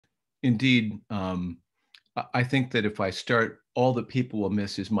Indeed, I think that if I start, all that people will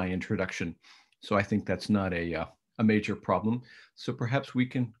miss is my introduction. So I think that's not a major problem. So perhaps we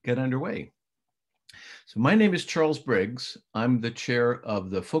can get underway. So my name is Charles Briggs. I'm the chair of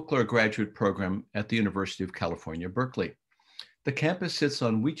the Folklore Graduate Program at the University of California, Berkeley. The campus sits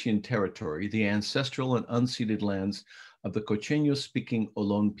on Huichin territory, the ancestral and unceded lands of the Cocheño-speaking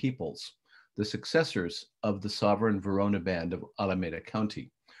Olón peoples, the successors of the sovereign Verona Band of Alameda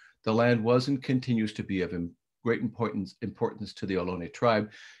County. The land was and continues to be of great importance to the Ohlone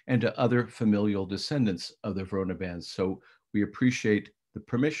tribe and to other familial descendants of the Verona Band. So we appreciate the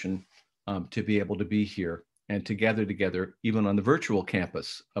permission to be able to be here and to gather together, even on the virtual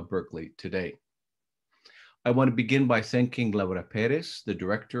campus of Berkeley today. I want to begin by thanking Laura Perez, the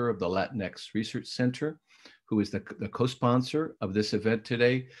director of the Latinx Research Center, who is the co-sponsor of this event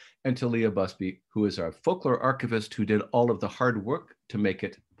today, and to Leah Busby, who is our folklore archivist who did all of the hard work to make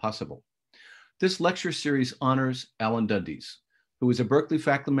it possible. This lecture series honors Alan Dundes, who was a Berkeley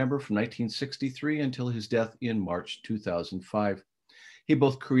faculty member from 1963 until his death in March 2005. He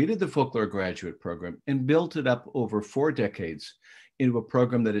both created the Folklore Graduate Program and built it up over 4 decades into a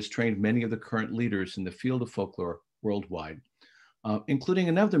program that has trained many of the current leaders in the field of folklore worldwide, including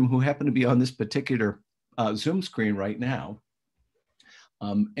a number of them who happen to be on this particular Zoom screen right now,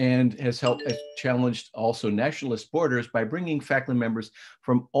 and has challenged also nationalist borders by bringing faculty members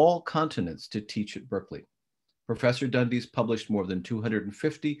from all continents to teach at Berkeley. Professor Dundes published more than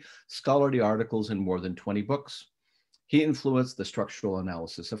 250 scholarly articles and more than 20 books. He influenced the structural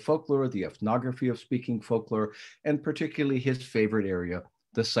analysis of folklore, the ethnography of speaking folklore, and particularly his favorite area,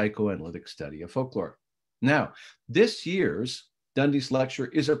 the psychoanalytic study of folklore. Now, this year's Dundes lecture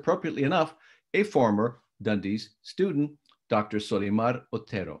is appropriately enough a former Dundes student, Dr. Solimar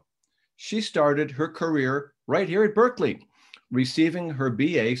Otero. She started her career right here at Berkeley, receiving her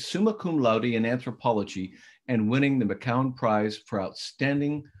BA summa cum laude in anthropology and winning the McCown Prize for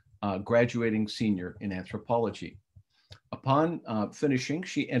Outstanding Graduating Senior in Anthropology. Upon finishing,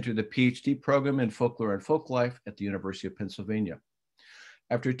 she entered the PhD program in folklore and folklife at the University of Pennsylvania.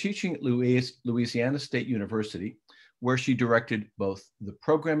 After teaching at Louisiana State University, where she directed both the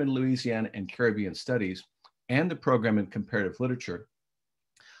program in Louisiana and Caribbean Studies and the program in comparative literature,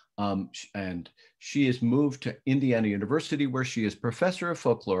 and she is moved to Indiana University, where she is professor of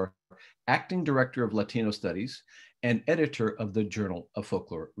folklore, acting director of Latino Studies, and editor of the Journal of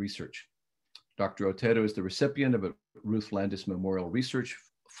Folklore Research. Dr. Otero is the recipient of a Ruth Landis Memorial Research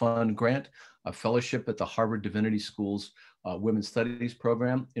Fund grant, a fellowship at the Harvard Divinity School's Women's Studies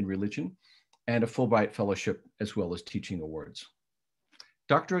program in religion, and a Fulbright Fellowship, as well as teaching awards.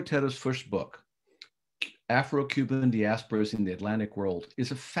 Dr. Otero's first book, Afro-Cuban Diasporas in the Atlantic World,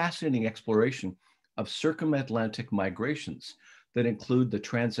 is a fascinating exploration of circumatlantic migrations that include the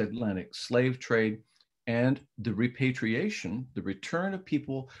transatlantic slave trade and the repatriation, the return of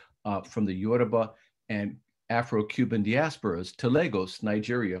people from the Yoruba and Afro-Cuban diasporas to Lagos,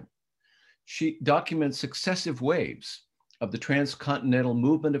 Nigeria. She documents successive waves of the transcontinental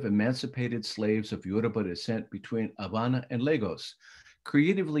movement of emancipated slaves of Yoruba descent between Havana and Lagos,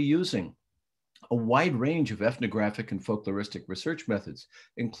 creatively using a wide range of ethnographic and folkloristic research methods,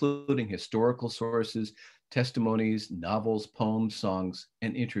 including historical sources, testimonies, novels, poems, songs,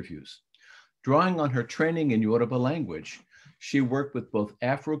 and interviews. Drawing on her training in Yoruba language, she worked with both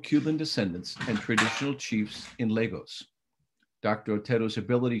Afro-Cuban descendants and traditional chiefs in Lagos. Dr. Otero's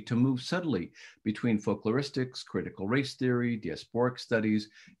ability to move subtly between folkloristics, critical race theory, diasporic studies,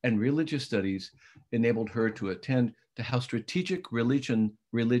 and religious studies enabled her to attend to how strategic religion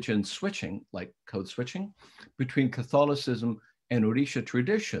switching, like code switching, between Catholicism and Orisha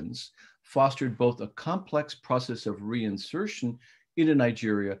traditions fostered both a complex process of reinsertion into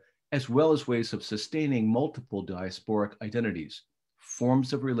Nigeria, as well as ways of sustaining multiple diasporic identities,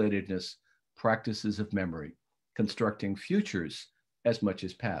 forms of relatedness, practices of memory, constructing futures as much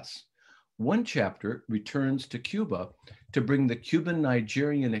as past. One chapter returns to Cuba to bring the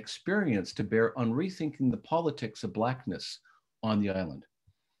Cuban-Nigerian experience to bear on rethinking the politics of Blackness on the island.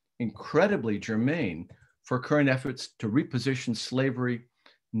 Incredibly germane for current efforts to reposition slavery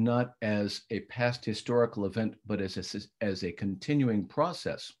not as a past historical event, but as a continuing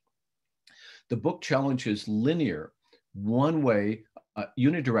process. The book challenges linear, one-way,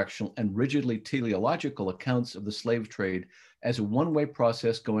 unidirectional, and rigidly teleological accounts of the slave trade as a one-way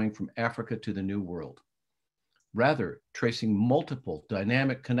process going from Africa to the New World. Rather, tracing multiple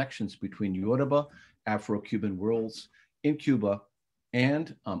dynamic connections between Yoruba, Afro-Cuban worlds in Cuba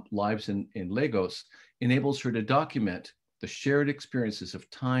and lives in Lagos enables her to document the shared experiences of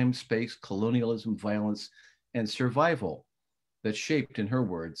time, space, colonialism, violence, and survival that shaped, in her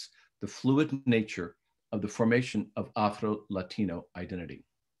words, the fluid nature of the formation of Afro-Latino identity.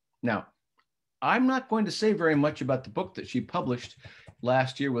 Now, I'm not going to say very much about the book that she published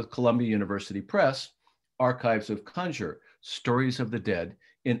last year with Columbia University Press, Archives of Conjure, Stories of the Dead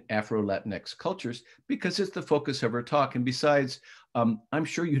in Afro-Latinx Cultures, because it's the focus of her talk. And besides, I'm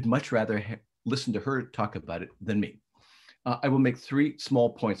sure you'd much rather listen to her talk about it than me. I will make three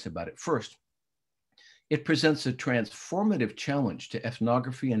small points about it. First, it presents a transformative challenge to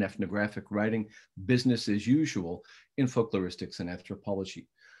ethnography and ethnographic writing, business as usual in folkloristics and anthropology.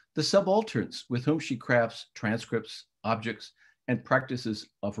 The subalterns with whom she crafts transcripts, objects, and practices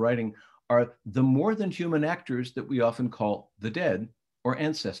of writing are the more than human actors that we often call the dead or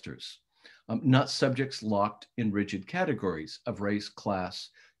ancestors, not subjects locked in rigid categories of race, class,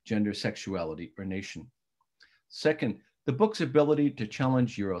 gender, sexuality, or nation. Second, the book's ability to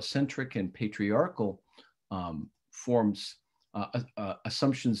challenge Eurocentric and patriarchal forms,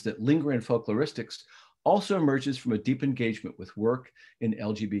 assumptions that linger in folkloristics also emerges from a deep engagement with work in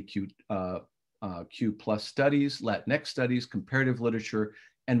LGBTQ plus studies, Latinx studies, comparative literature,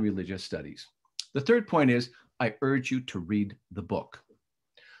 and religious studies. The third point is, I urge you to read the book.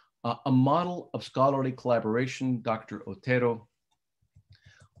 A model of scholarly collaboration, Dr. Otero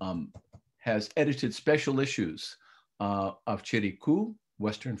has edited special issues of Chiriku,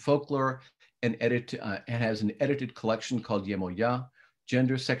 Western folklore, and has an edited collection called Yemoya,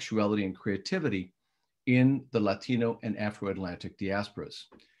 Gender, Sexuality, and Creativity in the Latino and Afro-Atlantic diasporas.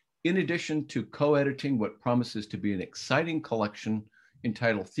 In addition to co-editing what promises to be an exciting collection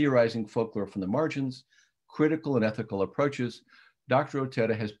entitled Theorizing Folklore from the Margins, Critical and Ethical Approaches, Dr.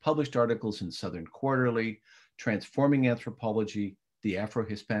 Otero has published articles in Southern Quarterly, Transforming Anthropology, the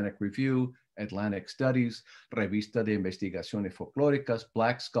Afro-Hispanic Review, Atlantic Studies, Revista de Investigaciones Folclóricas,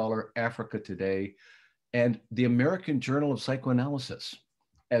 Black Scholar, Africa Today, and the American Journal of Psychoanalysis,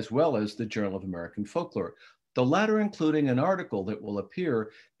 as well as the Journal of American Folklore, the latter including an article that will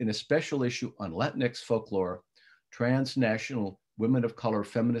appear in a special issue on Latinx folklore, transnational women of color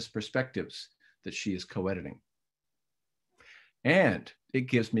feminist perspectives that she is co-editing. And it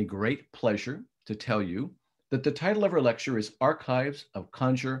gives me great pleasure to tell you that the title of her lecture is Archives of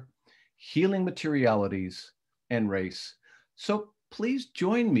Conjure, Healing Materialities and Race. So please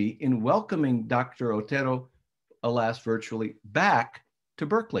join me in welcoming Dr. Otero, alas virtually, back to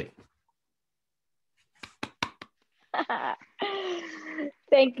Berkeley.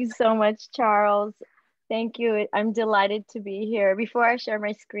 Thank you so much, Charles. Thank you. I'm delighted to be here. Before I share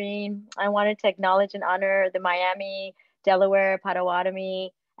my screen, I wanted to acknowledge and honor the Miami, Delaware,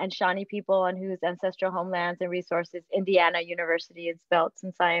 Potawatomi, and Shawnee people on whose ancestral homelands and resources Indiana University is built,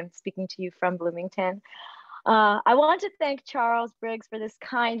 since I am speaking to you from Bloomington. I want to thank Charles Briggs for this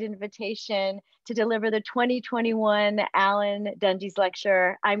kind invitation to deliver the 2021 Alan Dundes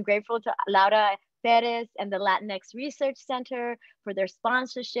Lecture. I'm grateful to Laura Perez and the Latinx Research Center for their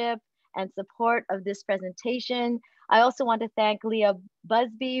sponsorship and support of this presentation. I also want to thank Leah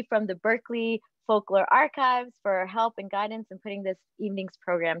Busby from the Berkeley Folklore Archives for her help and guidance in putting this evening's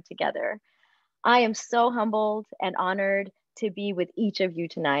program together. I am so humbled and honored to be with each of you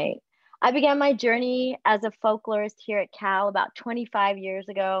tonight. I began my journey as a folklorist here at Cal about 25 years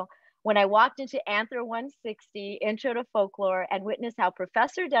ago when I walked into Anthro 160, Intro to Folklore, and witnessed how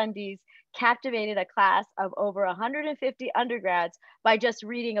Professor Dundes captivated a class of over 150 undergrads by just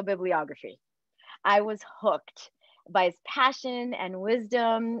reading a bibliography. I was hooked by his passion and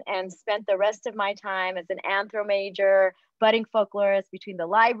wisdom and spent the rest of my time as an anthro major, budding folklorist between the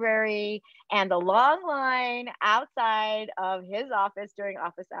library and the long line outside of his office during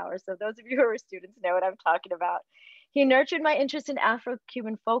office hours. So those of you who are students know what I'm talking about. He nurtured my interest in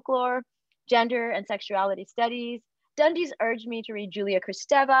Afro-Cuban folklore, gender and sexuality studies. Dundes urged me to read Julia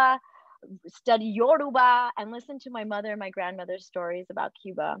Kristeva, study Yoruba, and listen to my mother and my grandmother's stories about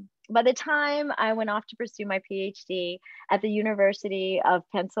Cuba. By the time I went off to pursue my PhD at the University of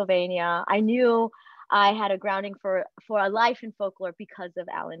Pennsylvania, I knew I had a grounding for a life in folklore because of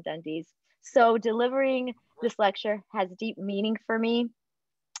Alan Dundes. So delivering this lecture has deep meaning for me,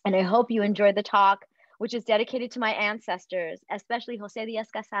 and I hope you enjoy the talk, which is dedicated to my ancestors, especially Jose Diaz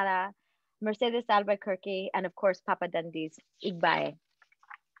Casada, Mercedes Albuquerque, and of course, Papa Dundes. Igbae.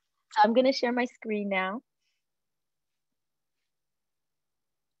 So I'm gonna share my screen now.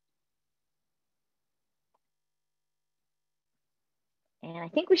 And I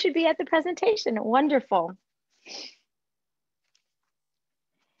think we should be at the presentation. Wonderful.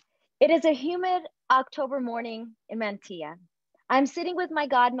 It is a humid October morning in Mantilla. I'm sitting with my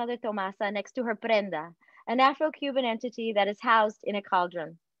godmother Tomasa next to her prenda, an Afro-Cuban entity that is housed in a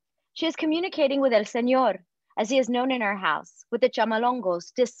cauldron. She is communicating with El Señor, as he is known in our house, with the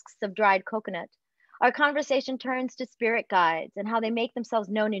chamalongos, discs of dried coconut. Our conversation turns to spirit guides and how they make themselves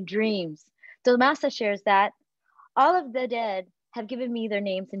known in dreams. Tomasa shares that all of the dead have given me their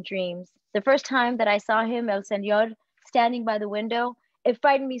names in dreams. The first time that I saw him, El Señor, standing by the window, it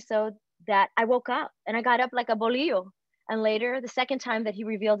frightened me so that I woke up and I got up like a bolillo. And later, the second time that he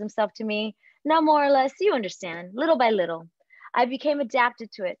revealed himself to me, now more or less, you understand, little by little, I became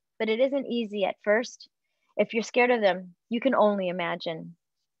adapted to it, but it isn't easy at first. If you're scared of them, you can only imagine.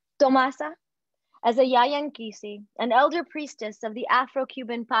 Tomasa, as a Yayankisi, an elder priestess of the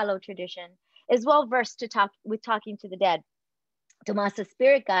Afro-Cuban Palo tradition, is well versed with talking to the dead. Tomasa's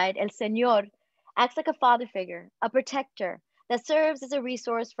spirit guide, El Señor, acts like a father figure, a protector that serves as a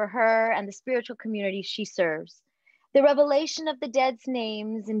resource for her and the spiritual community she serves. The revelation of the dead's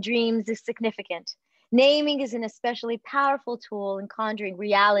names in dreams is significant. Naming is an especially powerful tool in conjuring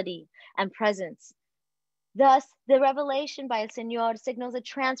reality and presence. Thus, the revelation by El Señor signals a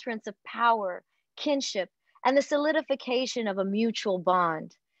transference of power, kinship, and the solidification of a mutual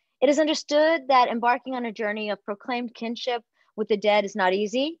bond. It is understood that embarking on a journey of proclaimed kinship with the dead is not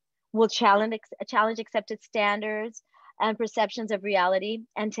easy, will challenge accepted standards and perceptions of reality,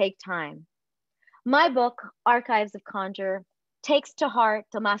 and take time. My book, Archives of Conjure, takes to heart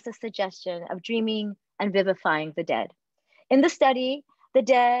Tomasa's suggestion of dreaming and vivifying the dead. In the study, the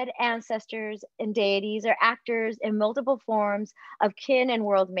dead, ancestors, and deities are actors in multiple forms of kin and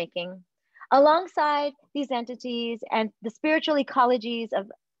world making. Alongside these entities and the spiritual ecologies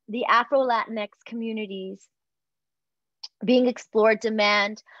of the Afro-Latinx communities being explored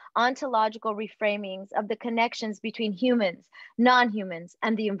demand ontological reframings of the connections between humans, non-humans,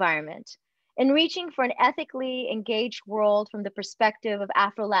 and the environment. In reaching for an ethically engaged world from the perspective of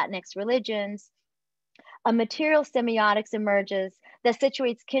Afro-Latinx religions, a material semiotics emerges that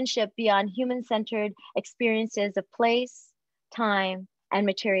situates kinship beyond human-centered experiences of place, time, and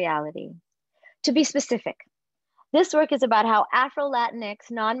materiality. To be specific, this work is about how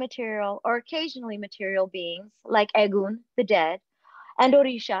Afro-Latinx non-material or occasionally material beings like Egun, the dead, and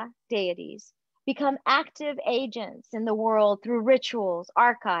Orisha, deities, become active agents in the world through rituals,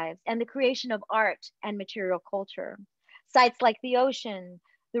 archives, and the creation of art and material culture. Sites like the ocean,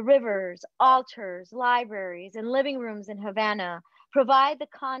 the rivers, altars, libraries, and living rooms in Havana provide the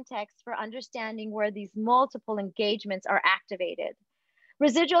context for understanding where these multiple engagements are activated.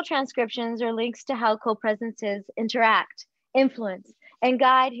 Residual transcriptions are links to how co-presences interact, influence, and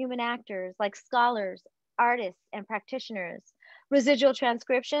guide human actors like scholars, artists, and practitioners. Residual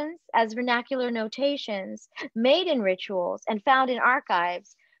transcriptions, as vernacular notations made in rituals and found in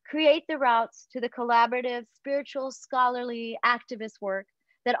archives, create the routes to the collaborative, spiritual, scholarly, activist work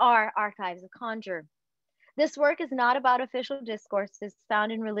that are Archives of Conjure. This work is not about official discourses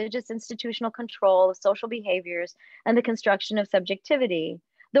found in religious institutional control of social behaviors and the construction of subjectivity.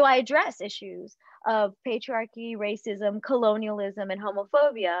 Though I address issues of patriarchy, racism, colonialism, and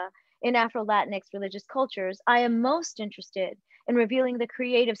homophobia in Afro-Latinx religious cultures, I am most interested in revealing the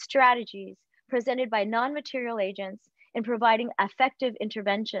creative strategies presented by non-material agents in providing effective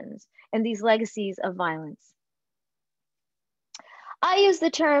interventions in these legacies of violence. I use the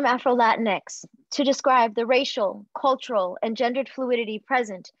term Afro-Latinx to describe the racial, cultural, and gendered fluidity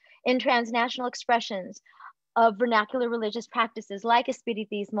present in transnational expressions of vernacular religious practices like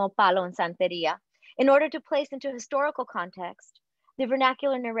Espiritismo, Palo, and Santeria, in order to place into historical context the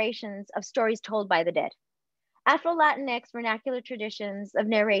vernacular narrations of stories told by the dead. Afro-Latinx vernacular traditions of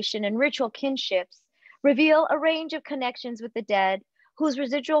narration and ritual kinships reveal a range of connections with the dead whose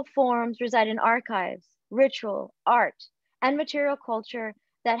residual forms reside in archives, ritual, art, and material culture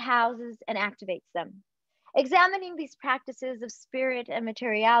that houses and activates them. Examining these practices of spirit and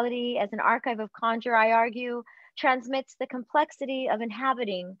materiality as an archive of conjure, I argue, transmits the complexity of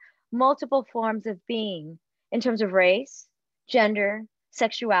inhabiting multiple forms of being in terms of race, gender,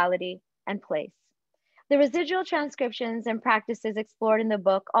 sexuality, and place. The residual transcriptions and practices explored in the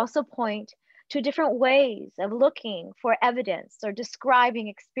book also point to different ways of looking for evidence or describing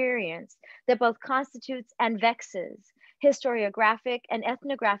experience that both constitutes and vexes historiographic and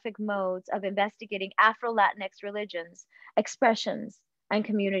ethnographic modes of investigating Afro-Latinx religions, expressions, and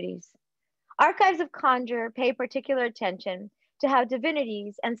communities. Archives of Conjure pay particular attention to how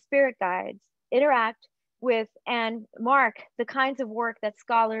divinities and spirit guides interact with and mark the kinds of work that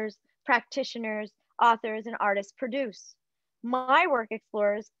scholars, practitioners, authors, and artists produce. My work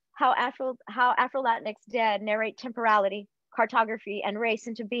explores how Afro-Latinx dead narrate temporality, cartography, and race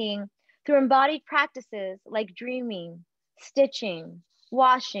into being through embodied practices like dreaming, stitching,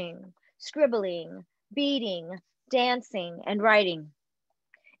 washing, scribbling, beading, dancing, and writing.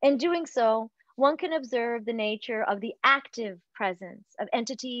 In doing so, one can observe the nature of the active presence of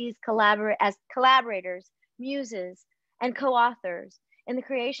entities as collaborators, muses, and co-authors in the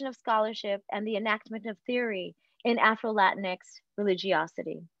creation of scholarship and the enactment of theory in Afro-Latinx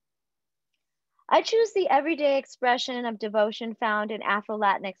religiosity. I choose the everyday expression of devotion found in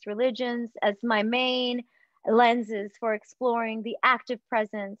Afro-Latinx religions as my main lenses for exploring the active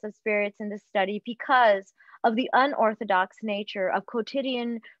presence of spirits in this study because of the unorthodox nature of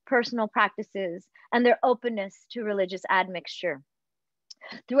quotidian personal practices and their openness to religious admixture.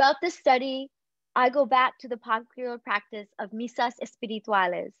 Throughout this study, I go back to the popular practice of misas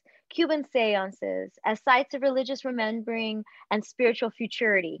espirituales, Cuban seances, as sites of religious remembering and spiritual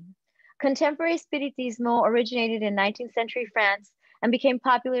futurity. Contemporary Spiritismo originated in 19th century France and became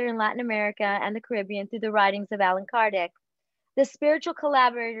popular in Latin America and the Caribbean through the writings of Allan Kardec. The spiritual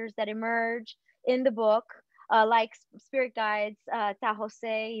collaborators that emerge in the book, like spirit guides, Ta Jose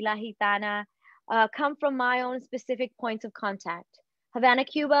y La Gitana, come from my own specific points of contact. Havana,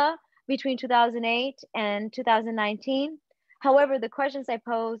 Cuba, between 2008 and 2019. However, the questions I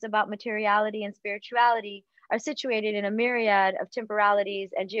pose about materiality and spirituality are situated in a myriad of temporalities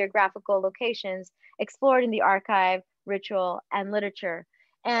and geographical locations explored in the archive, ritual, and literature.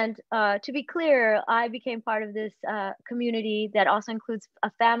 And to be clear, I became part of this community that also includes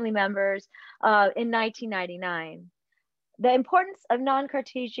family members in 1999. The importance of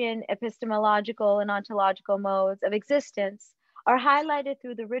non-Cartesian epistemological and ontological modes of existence are highlighted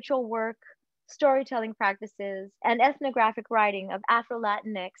through the ritual work, storytelling practices, and ethnographic writing of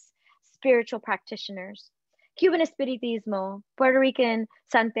Afro-Latinx spiritual practitioners. Cuban Espiritismo, Puerto Rican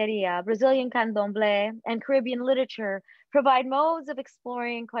Santeria, Brazilian Candomblé, and Caribbean literature provide modes of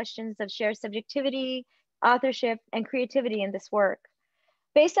exploring questions of shared subjectivity, authorship, and creativity in this work.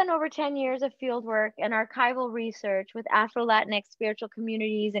 Based on over 10 years of fieldwork and archival research with Afro-Latinx spiritual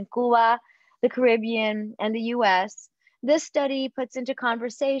communities in Cuba, the Caribbean, and the US, this study puts into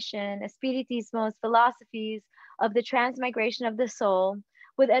conversation Espiritismo's philosophies of the transmigration of the soul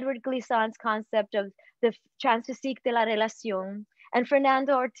with Edward Glissant's concept of the transphysique de la relación and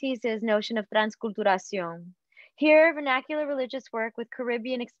Fernando Ortiz's notion of transculturación. Here, vernacular religious work with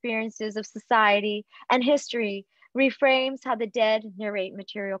Caribbean experiences of society and history reframes how the dead narrate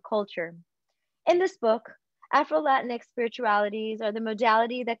material culture. In this book, Afro-Latinx spiritualities are the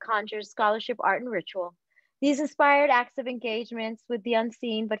modality that conjures scholarship, art, and ritual. These inspired acts of engagements with the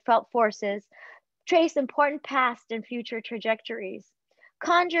unseen but felt forces trace important past and future trajectories.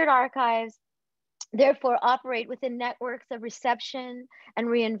 Conjured archives therefore operate within networks of reception and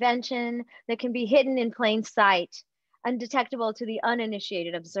reinvention that can be hidden in plain sight, undetectable to the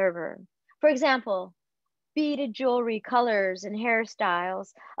uninitiated observer. For example, beaded jewelry, colors, and hairstyles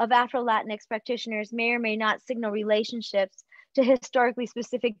of Afro-Latinx practitioners may or may not signal relationships to historically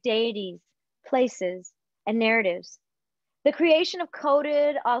specific deities, places, and narratives. The creation of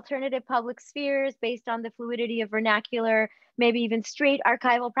coded alternative public spheres based on the fluidity of vernacular, maybe even street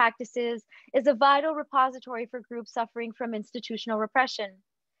archival practices, is a vital repository for groups suffering from institutional repression.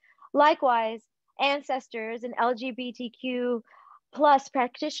 Likewise, ancestors and LGBTQ plus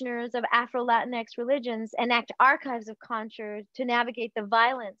practitioners of Afro-Latinx religions enact archives of conjures to navigate the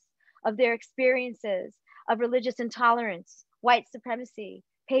violence of their experiences of religious intolerance, white supremacy,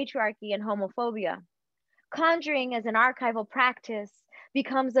 patriarchy, and homophobia. Conjuring as an archival practice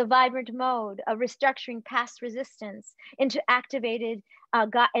becomes a vibrant mode of restructuring past resistance into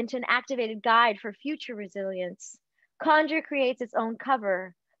an activated guide for future resilience. Conjure creates its own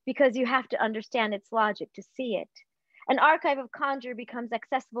cover because you have to understand its logic to see it. An archive of conjure becomes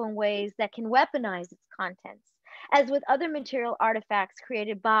accessible in ways that can weaponize its contents, as with other material artifacts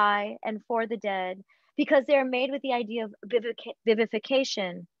created by and for the dead, because they are made with the idea of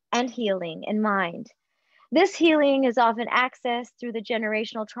vivification and healing in mind. This healing is often accessed through the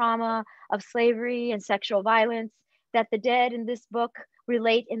generational trauma of slavery and sexual violence that the dead in this book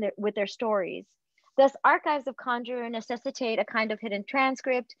relate with their stories. Thus, archives of conjure necessitate a kind of hidden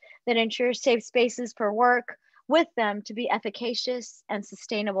transcript that ensures safe spaces for work with them to be efficacious and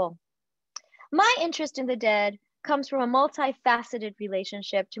sustainable. My interest in the dead comes from a multifaceted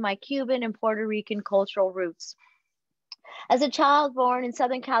relationship to my Cuban and Puerto Rican cultural roots. As a child born in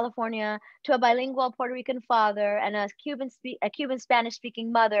Southern California to a bilingual Puerto Rican father and a Cuban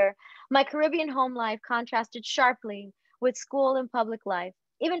Spanish-speaking mother, my Caribbean home life contrasted sharply with school and public life,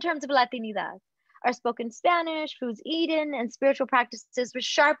 even in terms of Latinidad. Our spoken Spanish, foods eaten, and spiritual practices were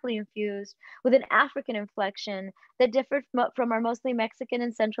sharply infused with an African inflection that differed from our mostly Mexican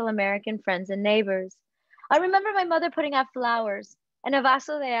and Central American friends and neighbors. I remember my mother putting out flowers and a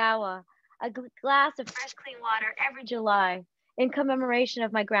vaso de agua, a glass of fresh, clean water every July in commemoration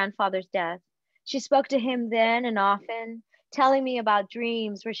of my grandfather's death. She spoke to him then and often, telling me about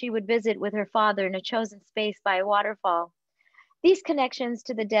dreams where she would visit with her father in a chosen space by a waterfall. These connections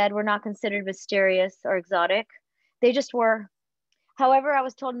to the dead were not considered mysterious or exotic. They just were. However, I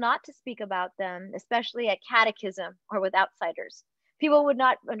was told not to speak about them, especially at catechism or with outsiders. People would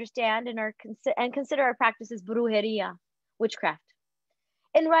not understand and consider our practices brujeria, witchcraft.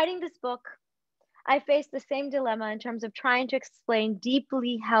 In writing this book, I faced the same dilemma in terms of trying to explain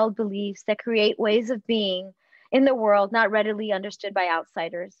deeply held beliefs that create ways of being in the world not readily understood by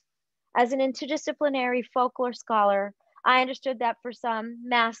outsiders. As an interdisciplinary folklore scholar, I understood that for some,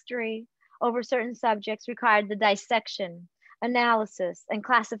 mastery over certain subjects required the dissection, analysis, and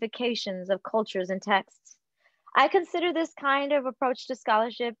classifications of cultures and texts. I consider this kind of approach to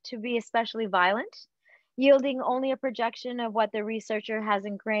scholarship to be especially violent, yielding only a projection of what the researcher has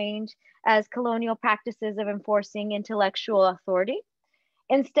ingrained as colonial practices of enforcing intellectual authority.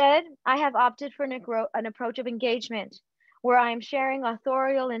 Instead, I have opted for an approach of engagement where I am sharing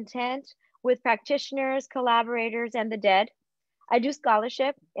authorial intent with practitioners, collaborators, and the dead. I do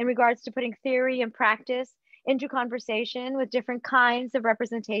scholarship in regards to putting theory and practice into conversation with different kinds of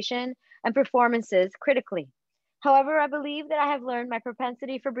representation and performances critically. However, I believe that I have learned my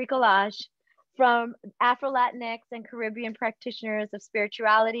propensity for bricolage from Afro-Latinx and Caribbean practitioners of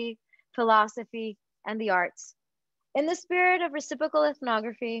spirituality, philosophy, and the arts. In the spirit of reciprocal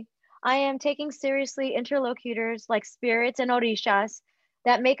ethnography, I am taking seriously interlocutors like spirits and orishas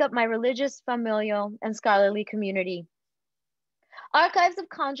that make up my religious, familial, and scholarly community. Archives of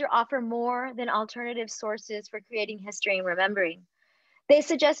Conjure offer more than alternative sources for creating history and remembering. They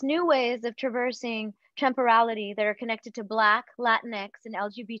suggest new ways of traversing temporality that are connected to Black, Latinx, and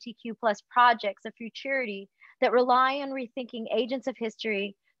LGBTQ plus projects of futurity that rely on rethinking agents of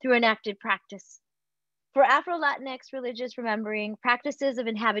history through enacted practice. For Afro-Latinx religious remembering, practices of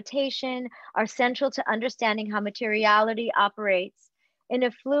inhabitation are central to understanding how materiality operates in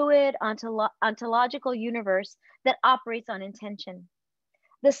a fluid ontological universe that operates on intention.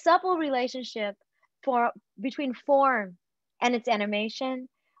 The supple relationship between form and its animation,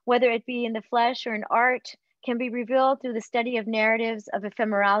 whether it be in the flesh or in art, can be revealed through the study of narratives of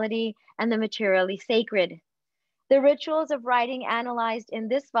ephemerality and the materially sacred. The rituals of writing analyzed in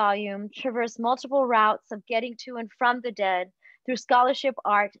this volume traverse multiple routes of getting to and from the dead through scholarship,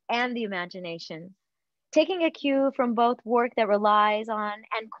 art, and the imagination. Taking a cue from both work that relies on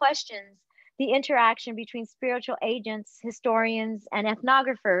and questions the interaction between spiritual agents, historians, and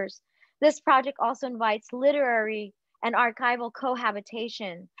ethnographers, this project also invites literary and archival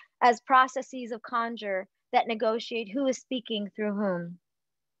cohabitation as processes of conjure that negotiate who is speaking through whom.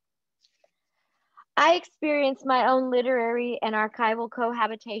 I experienced my own literary and archival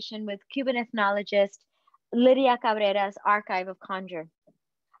cohabitation with Cuban ethnologist Lydia Cabrera's Archive of Conjure.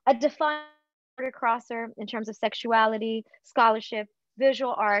 A defined border crosser in terms of sexuality, scholarship,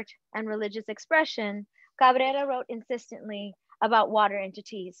 visual art, and religious expression, Cabrera wrote insistently about water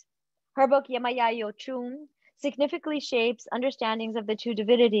entities. Her book Yemaya Yochun significantly shapes understandings of the two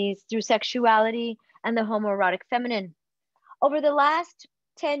divinities through sexuality and the homoerotic feminine. Over the last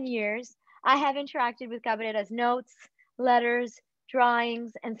 10 years, I have interacted with Cabrera's notes, letters,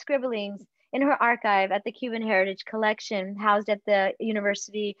 drawings, and scribblings in her archive at the Cuban Heritage Collection housed at the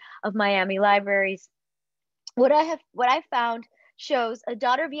University of Miami Libraries. What I found shows a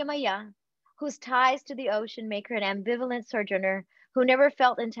daughter of Yemaya whose ties to the ocean make her an ambivalent sojourner who never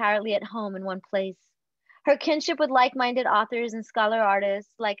felt entirely at home in one place. Her kinship with like-minded authors and scholar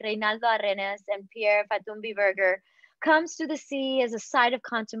artists like Reynaldo Arenas and Pierre Fatumbi Berger comes to the sea as a site of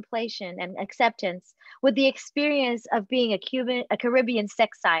contemplation and acceptance with the experience of being a Caribbean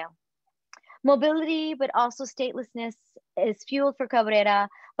sexile. Mobility, but also statelessness, is fueled for Cabrera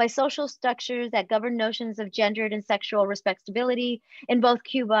by social structures that govern notions of gendered and sexual respectability in both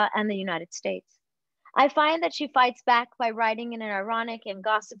Cuba and the United States. I find that she fights back by writing in an ironic and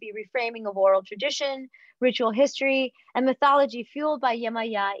gossipy reframing of oral tradition, ritual history, and mythology fueled by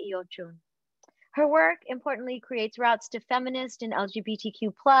Yemaya y Ochun. Her work importantly creates routes to feminist and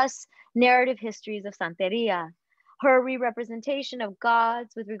LGBTQ plus narrative histories of Santeria. Her re-representation of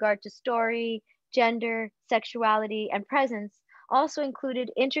gods with regard to story, gender, sexuality, and presence also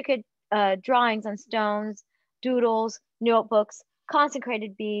included intricate drawings on stones, doodles, notebooks,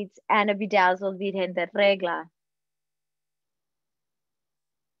 consecrated beads, and a bedazzled Virgen de Regla.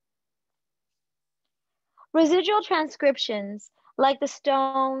 Residual transcriptions, like the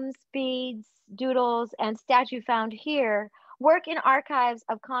stones, beads, doodles, and statue found here, work in archives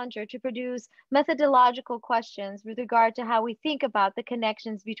of conjure to produce methodological questions with regard to how we think about the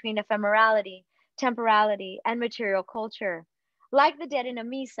connections between ephemerality, temporality, and material culture. Like the dead in a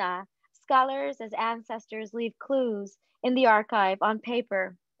misa, scholars as ancestors leave clues in the archive on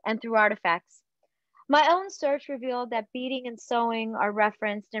paper and through artifacts. My own search revealed that beading and sewing are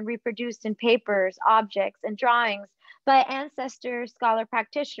referenced and reproduced in papers, objects, and drawings by ancestor scholar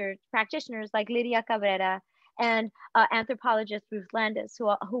practitioners like Lydia Cabrera and anthropologist Ruth Landis,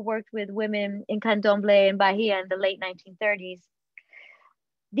 who worked with women in Candomblé and Bahia in the late 1930s.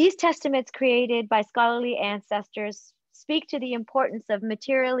 These testaments created by scholarly ancestors speak to the importance of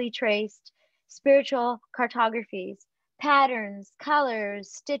materially traced spiritual cartographies. Patterns, colors,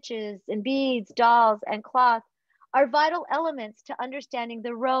 stitches, and beads, dolls, and cloth are vital elements to understanding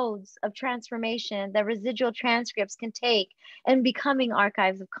the roads of transformation that residual transcripts can take in becoming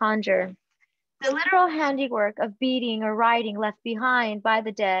archives of conjure. The literal handiwork of beading or writing left behind by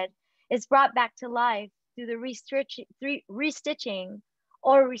the dead is brought back to life through the restitching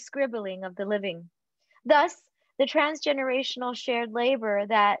or rescribbling of the living. Thus, the transgenerational shared labor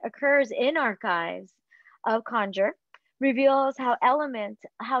that occurs in archives of conjure reveals how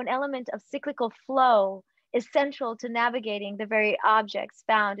an element of cyclical flow is central to navigating the very objects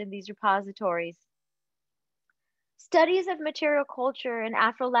found in these repositories. Studies of material culture in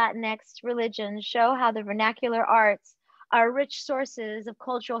Afro-Latinx religions show how the vernacular arts are rich sources of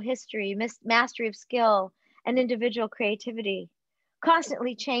cultural history, mastery of skill, and individual creativity.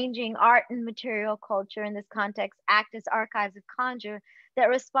 Constantly changing art and material culture in this context act as archives of conjure that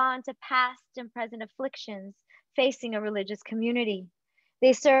respond to past and present afflictions facing a religious community.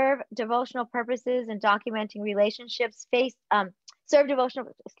 They serve devotional purposes in documenting relationships purposes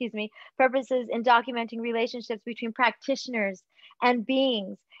in documenting relationships between practitioners and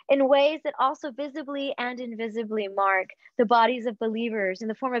beings in ways that also visibly and invisibly mark the bodies of believers in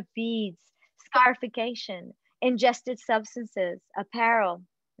the form of beads, scarification, ingested substances, apparel,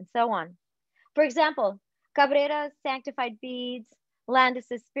 and so on. For example, Cabrera's sanctified beads,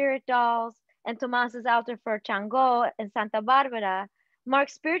 Landis's spirit dolls, and Tomas's altar for Chango and Santa Barbara mark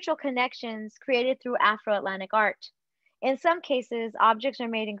spiritual connections created through Afro-Atlantic art. In some cases, objects are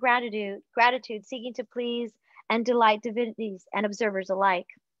made in gratitude seeking to please and delight divinities and observers alike.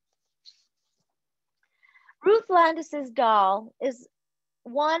 Ruth Landis's doll is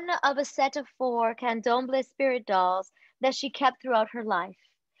one of a set of 4 candomblé spirit dolls that she kept throughout her life.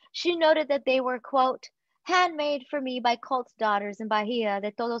 She noted that they were, quote, handmade for me by cult daughters in Bahia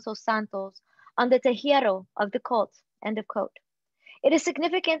de Todos os Santos on the Tejero of the cult, end of quote. It is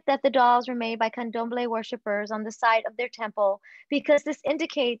significant that the dolls were made by candomblé worshippers on the site of their temple because this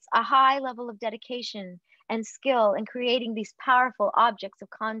indicates a high level of dedication and skill in creating these powerful objects of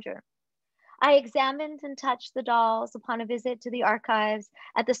conjure. I examined and touched the dolls upon a visit to the archives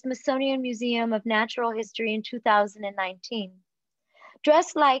at the Smithsonian Museum of Natural History in 2019.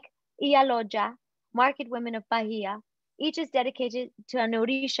 Dressed like Iyaloja, market women of Bahia, each is dedicated to an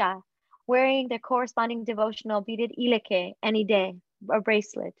orisha, wearing their corresponding devotional beaded ileke and ide, or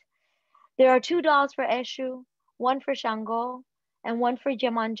bracelet. There are 2 dolls for Eshu, one for Shango, and one for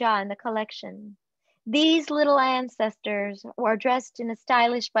Jemanja in the collection. These little ancestors were dressed in a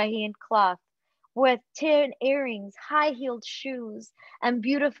stylish Bahian cloth with tin earrings, high-heeled shoes, and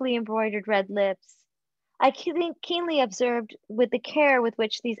beautifully embroidered red lips. I keenly observed with the care with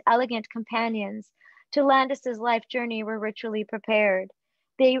which these elegant companions to Landis's life journey were ritually prepared.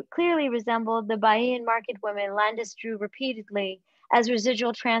 They clearly resembled the Bahian market women Landis drew repeatedly as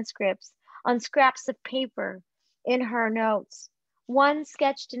residual transcripts on scraps of paper in her notes. One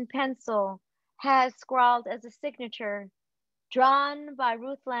sketched in pencil has scrawled as a signature, drawn by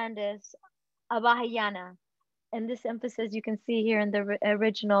Ruth Landis, a Bahayana. And this emphasis you can see here in the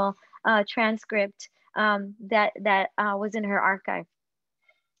original transcript that was in her archive.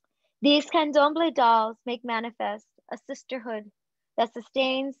 These candomblé dolls make manifest a sisterhood that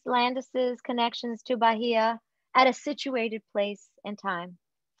sustains Landis's connections to Bahia at a situated place and time.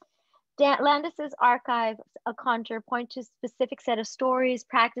 Landis's archives of conjure point to a specific set of stories,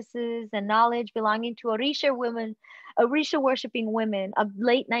 practices, and knowledge belonging to Orisha worshipping women of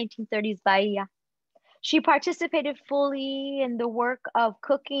late 1930s Bahia. She participated fully in the work of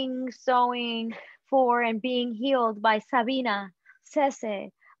cooking, sewing for, and being healed by Sabina,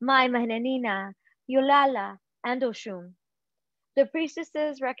 Sese, Mai Mahinanina, Yolala, and Oshun. The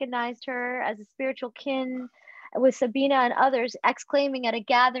priestesses recognized her as a spiritual kin with Sabina and others, exclaiming at a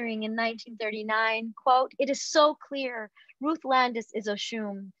gathering in 1939, quote, "It is so clear, Ruth Landis is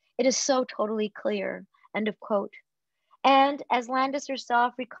Oshun. It is so totally clear," end of quote. And as Landis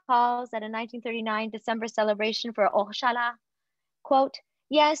herself recalls at a 1939 December celebration for Oxala, quote,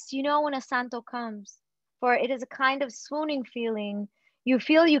 "Yes, you know when a santo comes, for it is a kind of swooning feeling. You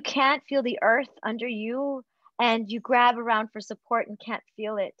feel you can't feel the earth under you, and you grab around for support and can't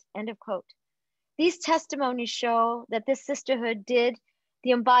feel it, end of quote. These testimonies show that this sisterhood did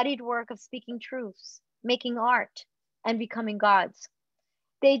the embodied work of speaking truths, making art, and becoming gods.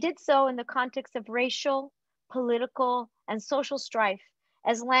 They did so in the context of racial, political, and social strife,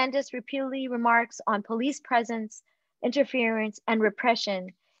 as Landis repeatedly remarks on police presence, interference, and repression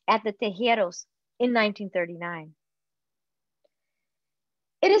at the Tejeros in 1939.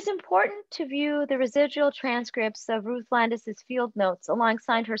 It is important to view the residual transcripts of Ruth Landis's field notes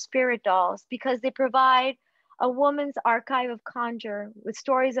alongside her spirit dolls because they provide a woman's archive of conjure with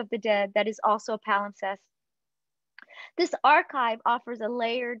stories of the dead that is also a palimpsest. This archive offers a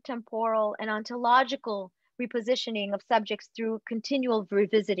layered temporal and ontological repositioning of subjects through continual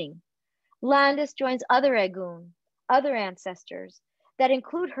revisiting. Landis joins other Egun, other ancestors that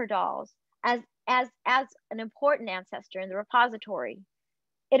include her dolls as an important ancestor in the repository.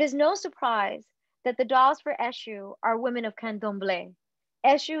 It is no surprise that the dolls for Eshu are women of Candomblé.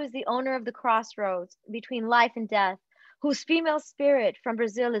 Eshu is the owner of the crossroads between life and death, whose female spirit from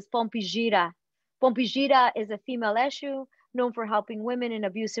Brazil is Pompigira. Pompigira is a female Eshu known for helping women in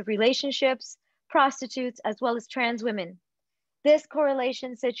abusive relationships, prostitutes, as well as trans women. This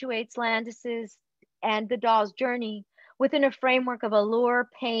correlation situates Landis's and the doll's journey within a framework of allure,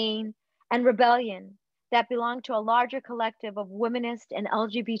 pain, and rebellion that belong to a larger collective of womanist and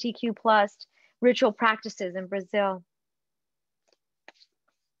LGBTQ plus ritual practices in Brazil.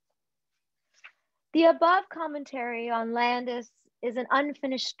 The above commentary on Landis is an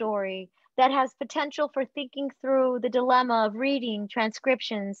unfinished story that has potential for thinking through the dilemma of reading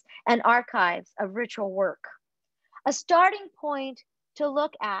transcriptions and archives of ritual work. A starting point to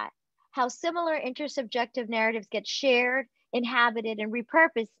look at how similar intersubjective narratives get shared, inhabited, and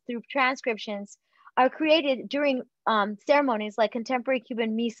repurposed through transcriptions are created during ceremonies like contemporary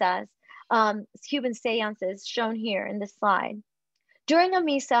Cuban misas, Cuban seances shown here in this slide. During a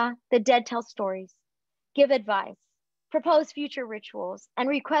misa, the dead tell stories, give advice, propose future rituals, and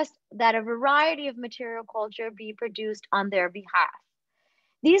request that a variety of material culture be produced on their behalf.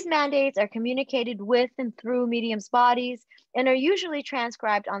 These mandates are communicated with and through mediums' bodies and are usually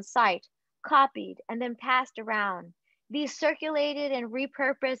transcribed on site, copied, and then passed around. These circulated and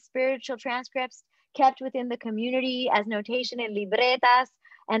repurposed spiritual transcripts kept within the community as notation in libretas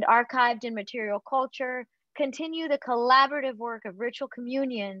and archived in material culture continue the collaborative work of ritual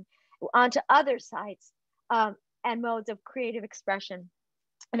communion onto other sites and modes of creative expression.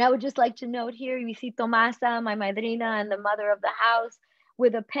 And I would just like to note here, we see Tomasa, my madrina and the mother of the house,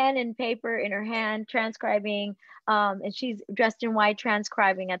 with a pen and paper in her hand, transcribing, and she's dressed in white,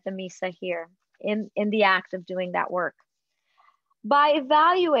 transcribing at the misa here in the act of doing that work. By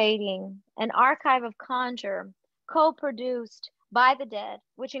evaluating an archive of conjure co-produced by the dead,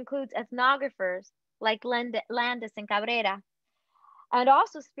 which includes ethnographers like Landis and Cabrera, and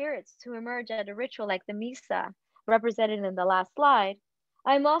also spirits who emerge at a ritual like the misa, represented in the last slide,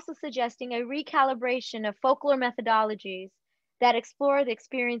 I'm also suggesting a recalibration of folklore methodologies that explore the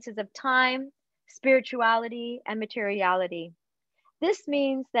experiences of time, spirituality, and materiality. This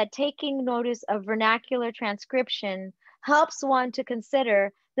means that taking notice of vernacular transcription helps one to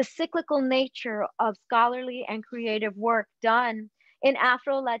consider the cyclical nature of scholarly and creative work done in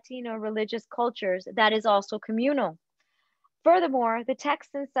Afro-Latino religious cultures that is also communal. Furthermore, the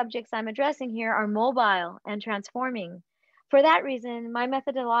texts and subjects I'm addressing here are mobile and transforming. For that reason, my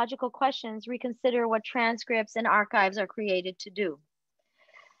methodological questions reconsider what transcripts and archives are created to do.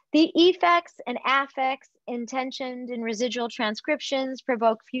 The effects and affects intentioned in residual transcriptions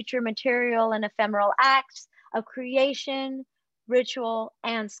provoke future material and ephemeral acts of creation, ritual,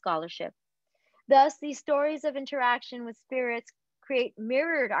 and scholarship. Thus, these stories of interaction with spirits create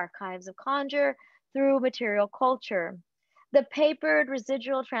mirrored archives of conjure through material culture. The papered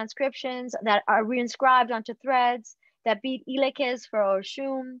residual transcriptions that are reinscribed onto threads that beat ileques for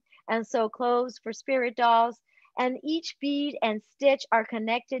Oshun and sew clothes for spirit dolls, and each bead and stitch are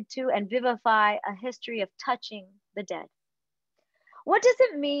connected to and vivify a history of touching the dead. What does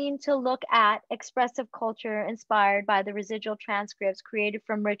it mean to look at expressive culture inspired by the residual transcripts created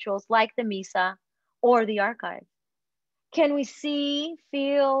from rituals like the Misa or the archive? Can we see,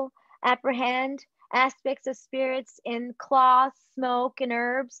 feel, apprehend aspects of spirits in cloth, smoke, and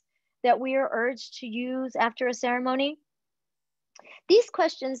herbs that we are urged to use after a ceremony? These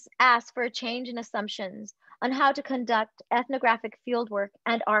questions ask for a change in assumptions on how to conduct ethnographic fieldwork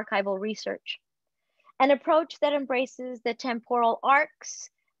and archival research. An approach that embraces the temporal arcs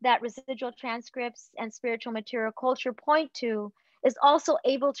that residual transcripts and spiritual material culture point to is also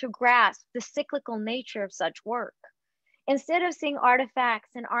able to grasp the cyclical nature of such work. Instead of seeing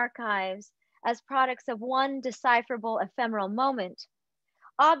artifacts and archives as products of one decipherable ephemeral moment.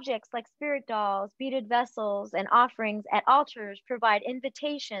 Objects like spirit dolls, beaded vessels, and offerings at altars provide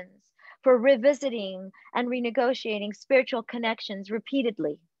invitations for revisiting and renegotiating spiritual connections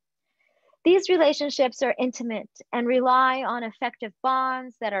repeatedly. These relationships are intimate and rely on affective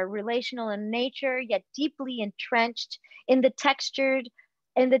bonds that are relational in nature, yet deeply entrenched in the textures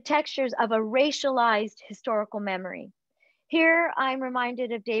of a racialized historical memory. Here, I'm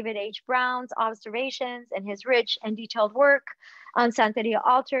reminded of David H. Brown's observations and his rich and detailed work on Santeria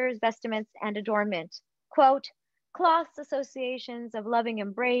altars, vestments, and adornment. Quote, cloths associations of loving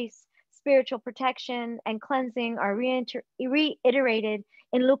embrace, spiritual protection, and cleansing are reiterated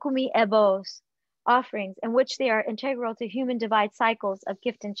in Lukumi Ebos, offerings, in which they are integral to human divine cycles of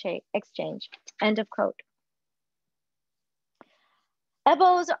gift and exchange. End of quote.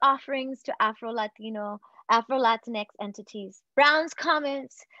 Ebos are offerings to Afro-Latinx entities. Brown's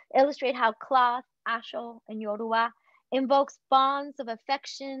comments illustrate how cloth, asho, and Yoruba invokes bonds of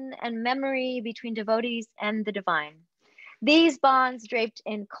affection and memory between devotees and the divine. These bonds, draped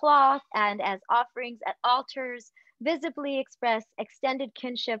in cloth and as offerings at altars, visibly express extended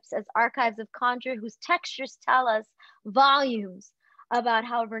kinships as archives of conjure whose textures tell us volumes about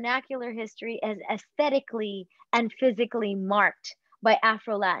how vernacular history is aesthetically and physically marked by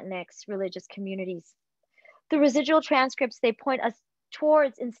Afro-Latinx religious communities. The residual transcripts, they point us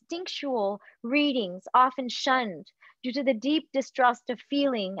towards instinctual readings, often shunned due to the deep distrust of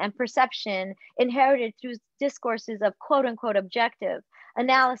feeling and perception inherited through discourses of quote unquote objective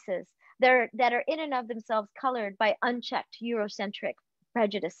analysis that are in and of themselves colored by unchecked Eurocentric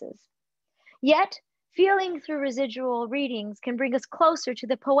prejudices. Yet, feeling through residual readings can bring us closer to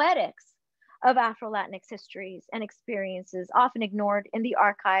the poetics of Afro-Latinx histories and experiences, often ignored in the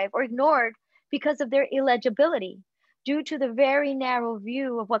archive or ignored because of their illegibility due to the very narrow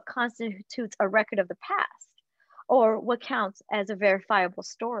view of what constitutes a record of the past or what counts as a verifiable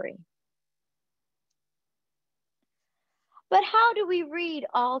story. But how do we read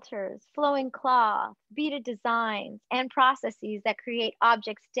altars, flowing cloth, beaded designs, and processes that create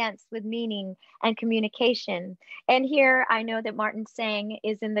objects dense with meaning and communication? And here I know that Martin Sang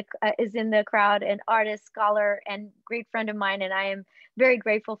is in the crowd, an artist, scholar, and great friend of mine, and I am very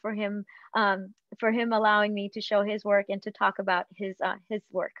grateful for him allowing me to show his work and to talk about his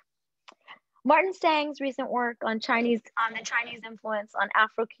work. Martin Sang's recent work on the Chinese influence on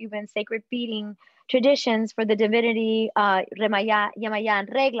Afro-Cuban sacred beading traditions for the divinity Yemaya and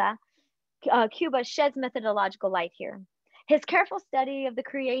Regla, Cuba sheds methodological light here. His careful study of the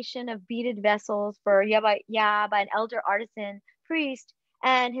creation of beaded vessels for Yaba, an elder artisan priest,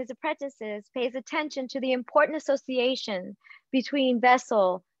 and his apprentices pays attention to the important association between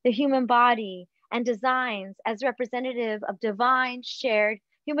vessel, the human body, and designs as representative of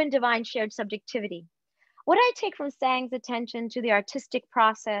human divine shared subjectivity. What I take from Sang's attention to the artistic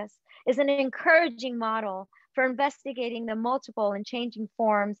process is an encouraging model for investigating the multiple and changing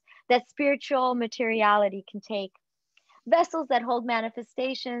forms that spiritual materiality can take. Vessels that hold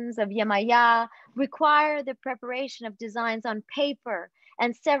manifestations of Yemaya require the preparation of designs on paper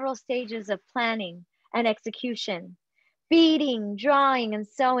and several stages of planning and execution. Beading, drawing, and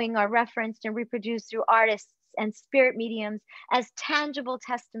sewing are referenced and reproduced through artists and spirit mediums as tangible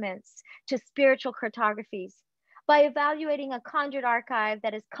testaments to spiritual cartographies. By evaluating a conjured archive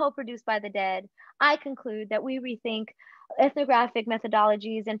that is co-produced by the dead, I conclude that we rethink ethnographic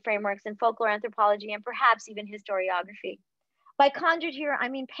methodologies and frameworks in folklore anthropology and perhaps even historiography. By conjured here, I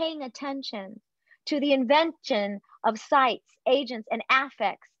mean paying attention to the invention of sites, agents, and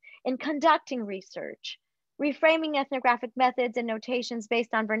affects in conducting research. Reframing ethnographic methods and notations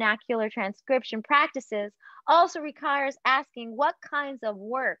based on vernacular transcription practices also requires asking what kinds of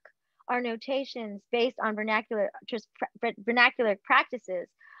work are notations based on vernacular practices.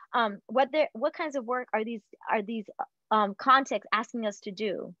 What kinds of work are these contexts asking us to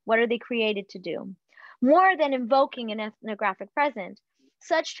do? What are they created to do? More than invoking an ethnographic present,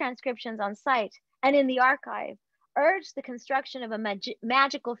 such transcriptions on site and in the archive urge the construction of a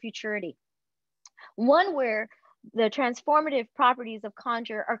magical futurity. One where the transformative properties of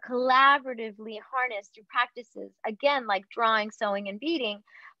conjure are collaboratively harnessed through practices, again, like drawing, sewing, and beading,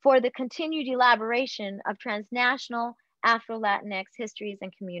 for the continued elaboration of transnational Afro-Latinx histories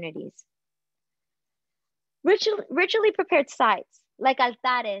and communities. Ritually prepared sites, like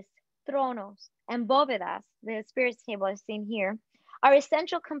altares, tronos, and bóvedas, the spirits table I've seen here, are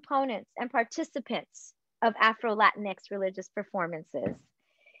essential components and participants of Afro-Latinx religious performances.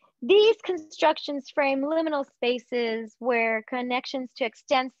 These constructions frame liminal spaces where connections to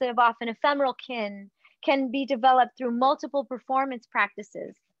extensive, often ephemeral kin can be developed through multiple performance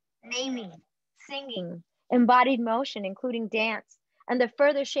practices, naming, singing, embodied motion, including dance, and the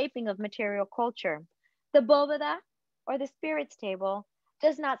further shaping of material culture. The bóveda, or the spirits table,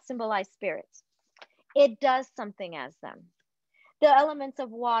 does not symbolize spirits. It does something as them. The elements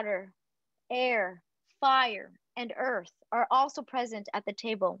of water, air, fire, and earth are also present at the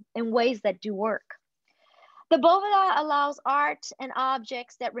table in ways that do work. The bóveda allows art and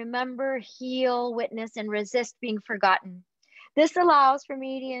objects that remember, heal, witness, and resist being forgotten. This allows for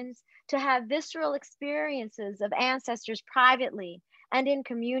mediums to have visceral experiences of ancestors privately and in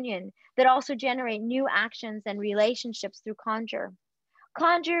communion that also generate new actions and relationships through conjure.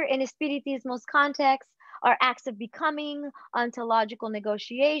 Conjure in Espiritismo's context are acts of becoming, ontological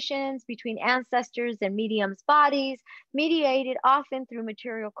negotiations between ancestors and mediums' bodies, mediated often through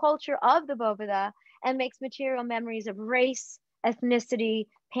material culture of the bóveda, and makes material memories of race, ethnicity,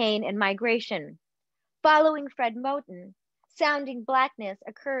 pain, and migration. Following Fred Moten, sounding blackness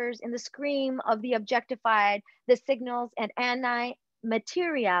occurs in the scream of the objectified, the signals and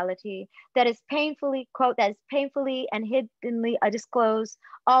anti-materiality that is painfully, quote, that is painfully and hiddenly disclosed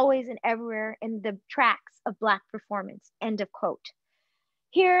always and everywhere in the tracks of Black performance, end of quote.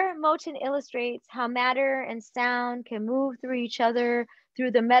 Here, Moten illustrates how matter and sound can move through each other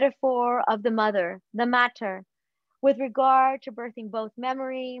through the metaphor of the mother, the mater, with regard to birthing both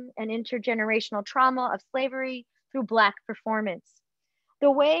memory and intergenerational trauma of slavery through Black performance. The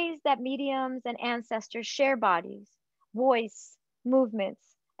ways that mediums and ancestors share bodies, voice, movements,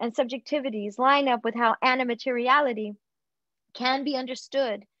 and subjectivities line up with how antimateriality can be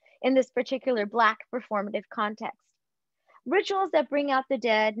understood in this particular Black performative context. Rituals that bring out the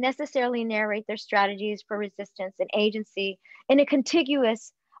dead necessarily narrate their strategies for resistance and agency in a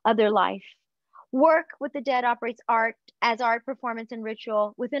contiguous other life. Work with the dead operates art as art, performance, and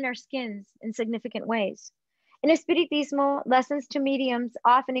ritual within our skins in significant ways. In Espiritismo, lessons to mediums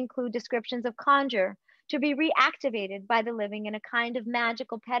often include descriptions of conjure to be reactivated by the living in a kind of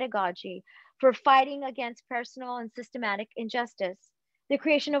magical pedagogy for fighting against personal and systematic injustice. The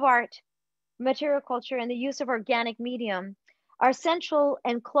creation of art, material culture, and the use of organic medium are central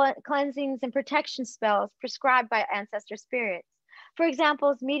and cleansings and protection spells prescribed by ancestor spirits. For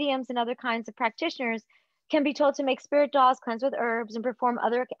example, mediums and other kinds of practitioners can be told to make spirit dolls, cleanse with herbs, and perform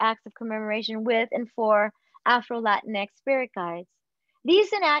other acts of commemoration with and for Afro-Latinx spirit guides.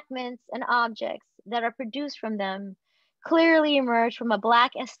 These enactments and objects that are produced from them clearly emerge from a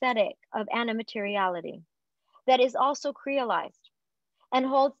Black aesthetic of antimateriality that is also creolized and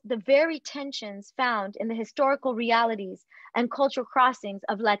holds the very tensions found in the historical realities and cultural crossings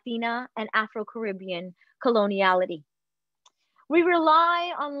of Latina and Afro-Caribbean coloniality. We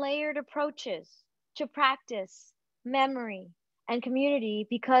rely on layered approaches to practice, memory, and community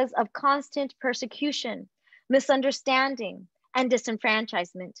because of constant persecution, misunderstanding, and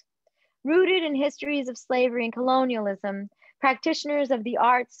disenfranchisement. Rooted in histories of slavery and colonialism, practitioners of the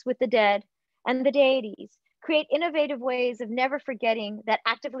arts with the dead and the deities create innovative ways of never forgetting that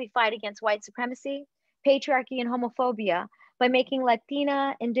actively fight against white supremacy, patriarchy, and homophobia by making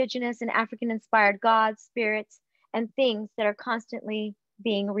Latina, Indigenous, and African-inspired gods, spirits, and things that are constantly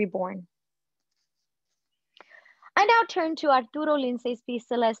being reborn. I now turn to Arturo Lindsay's piece,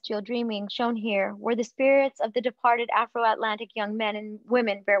 Celestial Dreaming, shown here, where the spirits of the departed Afro-Atlantic young men and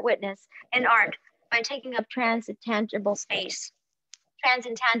women bear witness in art by taking up transintangible space.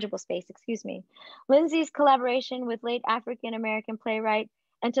 Lindsay's collaboration with late African-American playwright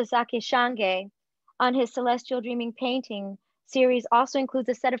Ntozake Shange on his Celestial Dreaming painting series also includes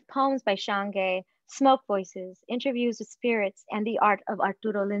a set of poems by Shange, Smoke Voices, Interviews with Spirits, and the Art of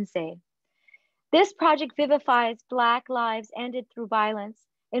Arturo Lindsay. This project vivifies Black lives ended through violence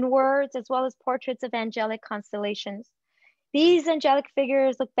in words as well as portraits of angelic constellations. These angelic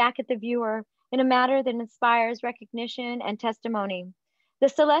figures look back at the viewer in a manner that inspires recognition and testimony. The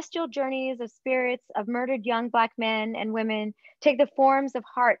celestial journeys of spirits of murdered young Black men and women take the forms of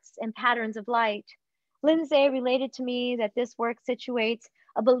hearts and patterns of light. Lindsay related to me that this work situates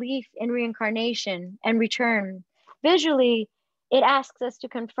a belief in reincarnation and return. Visually, it asks us to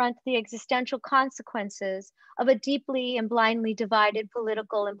confront the existential consequences of a deeply and blindly divided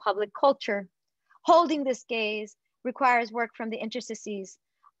political and public culture. Holding this gaze requires work from the interstices,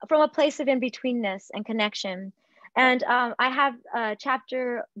 from a place of in-betweenness and connection. And I have a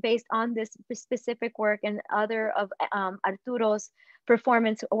chapter based on this specific work and other of Arturo's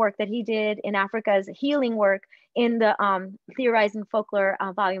performance work that he did in Africa's healing work in the Theorizing Folklore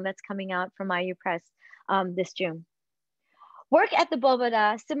volume that's coming out from IU Press this June. Work at the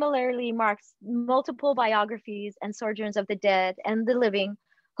Bóveda similarly marks multiple biographies and sojourns of the dead and the living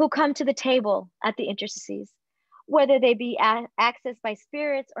who come to the table at the interstices. Whether they be accessed by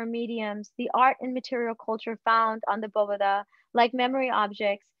spirits or mediums, the art and material culture found on the Bovada, like memory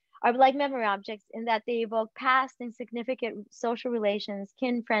objects, are like memory objects in that they evoke past and significant social relations,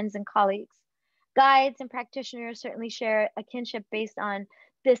 kin, friends, and colleagues. Guides and practitioners certainly share a kinship based on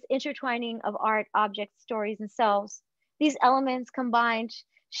this intertwining of art, objects, stories, and selves. These elements combined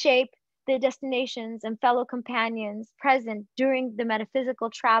shape the destinations and fellow companions present during the metaphysical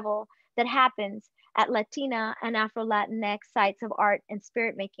travel that happens at Latina and Afro-Latinx sites of art and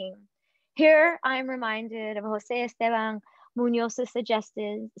spirit making. Here, I am reminded of Jose Esteban Munoz's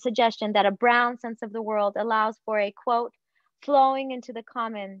suggestion that a brown sense of the world allows for a, quote, flowing into the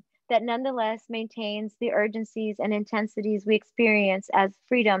common that nonetheless maintains the urgencies and intensities we experience as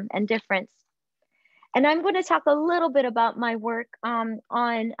freedom and difference. And I'm going to talk a little bit about my work on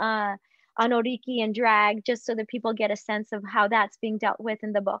Oriki and drag, just so that people get a sense of how that's being dealt with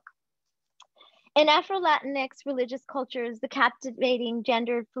in the book. In Afro-Latinx religious cultures, the captivating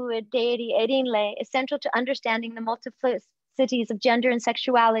gender-fluid deity Erinle is central to understanding the multiplicities of gender and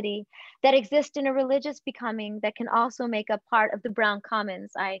sexuality that exist in a religious becoming that can also make up part of the brown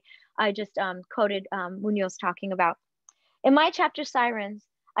commons I just quoted Munoz talking about. In my chapter, Sirens,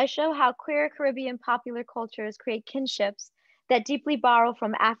 I show how queer Caribbean popular cultures create kinships that deeply borrow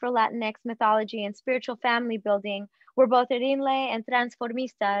from Afro-Latinx mythology and spiritual family building, where both Erinle and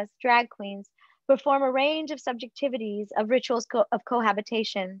transformistas, drag queens, perform a range of subjectivities of rituals of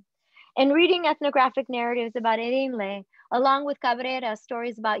cohabitation. In reading ethnographic narratives about Erinle, along with Cabrera's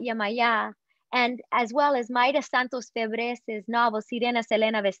stories about Yamaya, and as well as Mayra Santos Febres' novel Sirena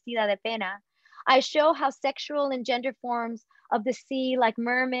Selena Vestida de Pena, I show how sexual and gender forms of the sea, like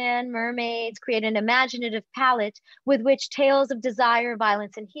mermen, mermaids, create an imaginative palette with which tales of desire,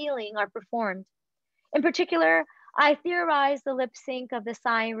 violence, and healing are performed. In particular, I theorize the lip sync of the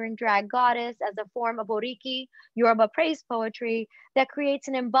siren drag goddess as a form of Oriki, Yoruba praise poetry, that creates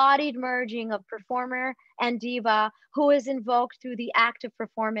an embodied merging of performer and diva who is invoked through the act of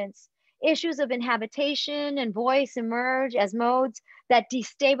performance. Issues of inhabitation and voice emerge as modes that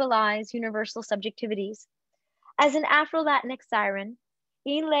destabilize universal subjectivities. As an Afro-Latinx siren,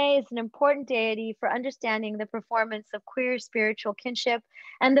 Inle is an important deity for understanding the performance of queer spiritual kinship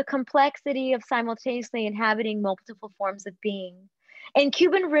and the complexity of simultaneously inhabiting multiple forms of being. In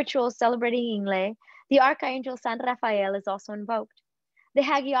Cuban rituals celebrating Inle, the archangel San Rafael is also invoked. The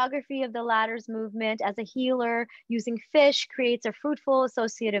hagiography of the latter's movement as a healer using fish creates a fruitful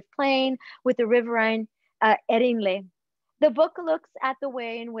associative plane with the riverine Erinle. The book looks at the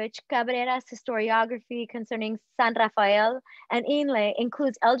way in which Cabrera's historiography concerning San Rafael and Inle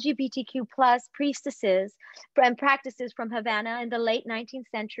includes LGBTQ plus priestesses and practices from Havana in the late 19th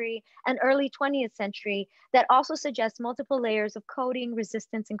century and early 20th century that also suggests multiple layers of coding,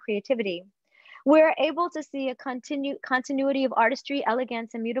 resistance, and creativity. We're able to see a continuity of artistry,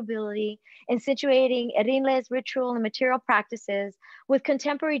 elegance, and mutability in situating Erinle's ritual and material practices with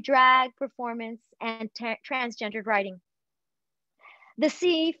contemporary drag, performance, and transgendered writing. The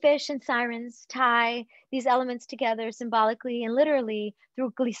sea, fish, and sirens tie these elements together symbolically and literally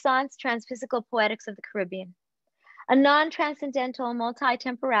through Glissant's transphysical poetics of the Caribbean. A non-transcendental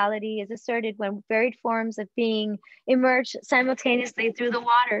multi-temporality is asserted when varied forms of being emerge simultaneously through the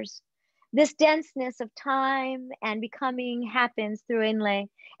waters. This denseness of time and becoming happens through inlay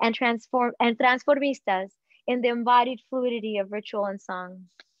and transformistas in the embodied fluidity of ritual and song.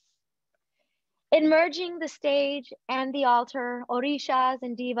 In merging the stage and the altar, orishas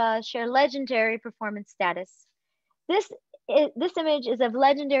and divas share legendary performance status. This image is of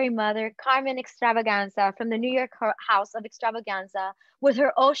legendary mother Carmen Extravaganza from the New York House of Extravaganza with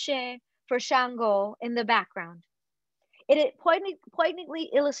her Oshe for Shango in the background. It poignantly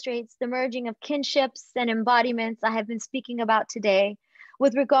illustrates the merging of kinships and embodiments I have been speaking about today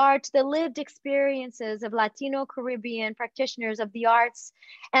with regard to the lived experiences of Latino Caribbean practitioners of the arts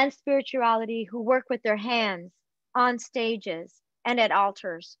and spirituality who work with their hands on stages and at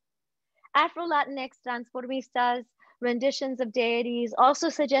altars. Afro-Latinx transformistas renditions of deities also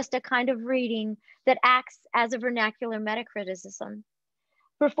suggest a kind of reading that acts as a vernacular metacriticism.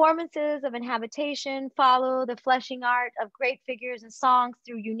 Performances of inhabitation follow the fleshing art of great figures and songs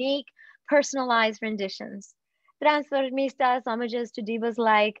through unique, personalized renditions. Transformistas, homages to divas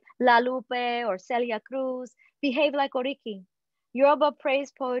like La Lupe or Celia Cruz, behave like Oriki. Yoruba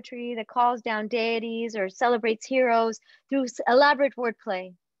praise poetry that calls down deities or celebrates heroes through elaborate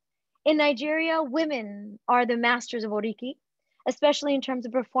wordplay. In Nigeria, women are the masters of Oriki, especially in terms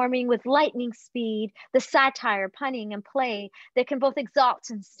of performing with lightning speed, the satire, punning, and play that can both exalt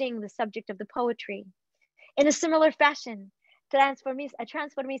and sting the subject of the poetry. In a similar fashion, A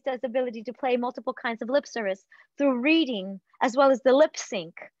transformista's ability to play multiple kinds of lip service through reading, as well as the lip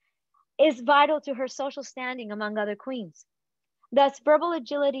sync, is vital to her social standing among other queens. Thus, verbal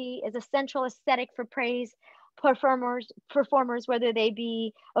agility is a central aesthetic for praise performers, whether they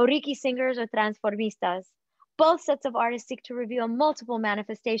be oriki singers or transformistas. Both sets of artists seek to reveal multiple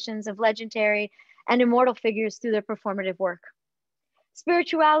manifestations of legendary and immortal figures through their performative work.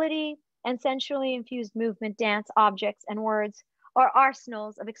 Spirituality and sensually infused movement, dance, objects, and words are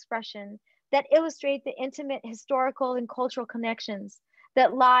arsenals of expression that illustrate the intimate historical and cultural connections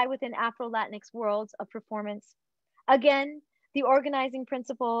that lie within Afro-Latinx worlds of performance. Again, the organizing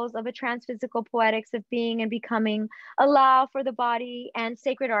principles of a transphysical poetics of being and becoming allow for the body and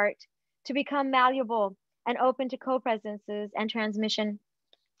sacred art to become malleable and open to co-presences and transmission.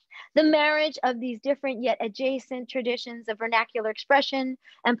 The marriage of these different yet adjacent traditions of vernacular expression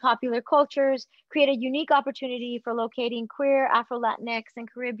and popular cultures create a unique opportunity for locating queer, Afro-Latinx, and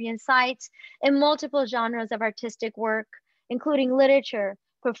Caribbean sites in multiple genres of artistic work, including literature,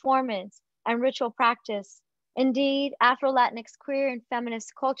 performance, and ritual practice. Indeed, Afro-Latinx queer and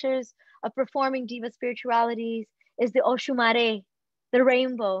feminist cultures of performing diva spiritualities is the Oshumare, the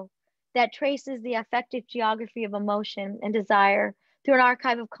rainbow, that traces the affective geography of emotion and desire through an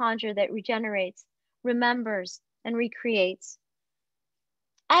archive of conjure that regenerates, remembers, and recreates.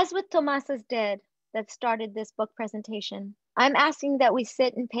 As with Tomasa's Dead that started this book presentation, I'm asking that we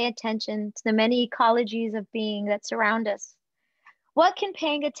sit and pay attention to the many ecologies of being that surround us. What can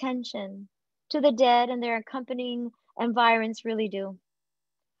paying attention to the dead and their accompanying environs really do?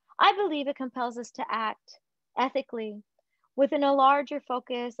 I believe it compels us to act ethically within a larger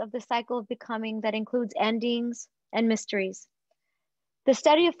focus of the cycle of becoming that includes endings and mysteries. The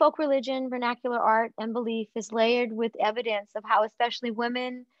study of folk religion, vernacular art, and belief is layered with evidence of how especially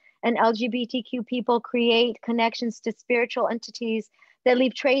women and LGBTQ people create connections to spiritual entities that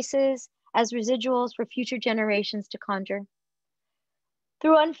leave traces as residuals for future generations to conjure.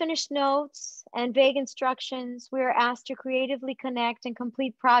 Through unfinished notes and vague instructions, we are asked to creatively connect and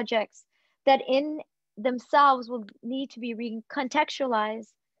complete projects that in themselves will need to be recontextualized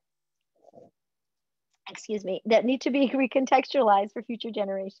for future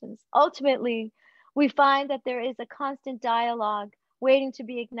generations. Ultimately, we find that there is a constant dialogue waiting to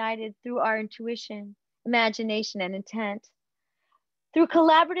be ignited through our intuition, imagination, and intent. Through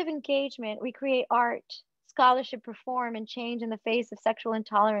collaborative engagement, we create art, scholarship, perform, and change in the face of sexual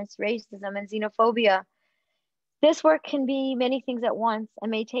intolerance, racism, and xenophobia. This work can be many things at once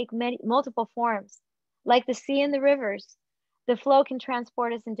and may take multiple forms. Like the sea and the rivers, the flow can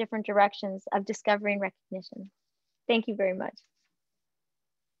transport us in different directions of discovery and recognition. Thank you very much.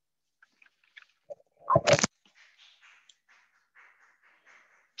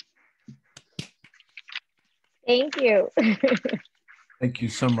 Thank you. Thank you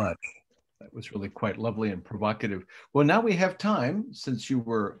so much. That was really quite lovely and provocative. Well, now we have time, since you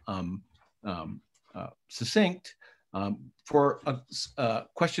were succinct, for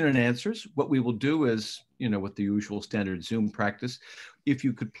question and answers. What we will do is, with the usual standard Zoom practice, if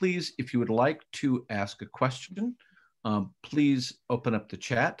you could please, if you would like to ask a question, please open up the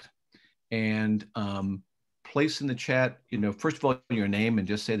chat and place in the chat, first of all, your name and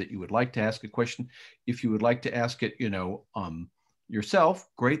just say that you would like to ask a question. If you would like to ask it, yourself,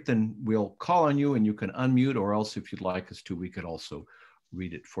 great, then we'll call on you and you can unmute, or else if you'd like us to, we could also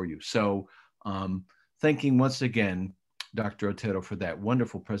read it for you. So thanking once again, Dr. Otero, for that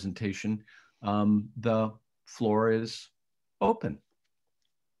wonderful presentation. The floor is open.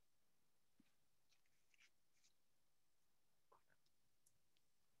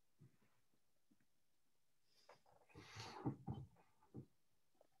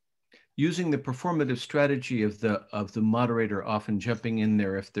 Using the performative strategy of the moderator often jumping in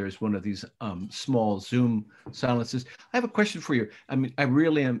there if there's one of these small Zoom silences. I have a question for you. I mean, I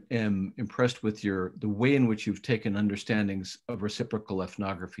really am impressed with the way in which you've taken understandings of reciprocal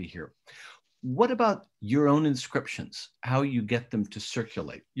ethnography here. What about your own inscriptions, how you get them to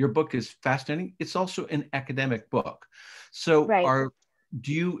circulate? Your book is fascinating. It's also an academic book. So right.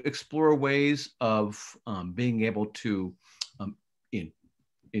 Do you explore ways of being able to,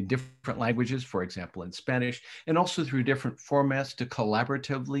 in different languages, for example, in Spanish, and also through different formats to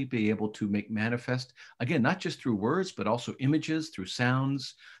collaboratively be able to make manifest, again, not just through words, but also images, through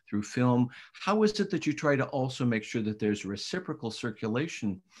sounds, through film? How is it that you try to also make sure that there's reciprocal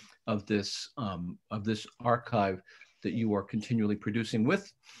circulation of this archive that you are continually producing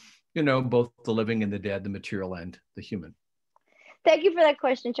with, both the living and the dead, the material and the human? Thank you for that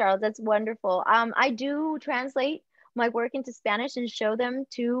question, Charles. That's wonderful. I do translate my work into Spanish and show them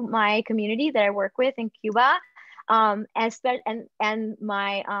to my community that I work with in Cuba. And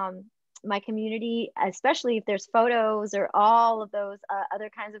my community, especially if there's photos or all of those other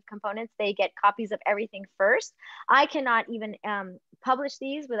kinds of components, they get copies of everything first. I cannot even publish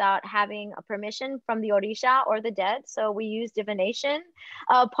these without having a permission from the Orisha or the dead. So we use divination.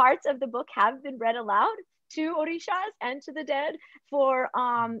 Parts of the book have been read aloud to Orishas and to the dead for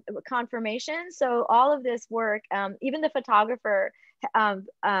confirmation. So all of this work, even the photographer,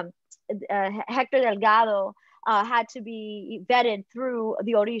 Hector Delgado, had to be vetted through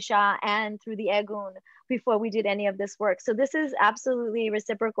the Orisha and through the Egun before we did any of this work. So this is absolutely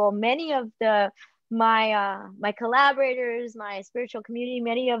reciprocal. Many of my collaborators, my spiritual community,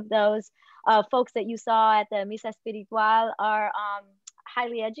 many of those folks that you saw at the Misa Espiritual are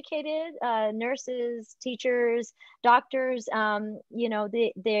highly educated, nurses, teachers, doctors.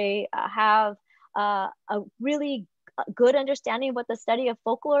 They have a really good understanding of what the study of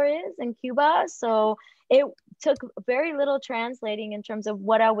folklore is in Cuba. So it took very little translating in terms of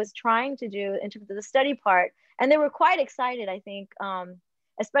what I was trying to do in terms of the study part. And they were quite excited, I think,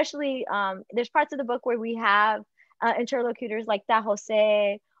 especially there's parts of the book where we have interlocutors like Ta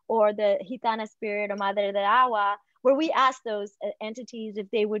Jose or the Gitana spirit or Madre de Agua, where we asked those entities if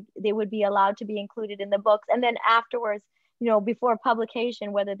they would be allowed to be included in the books. And then afterwards, before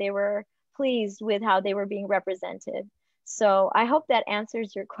publication, whether they were pleased with how they were being represented. So I hope that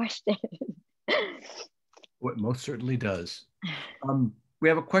answers your question. Well, it most certainly does. We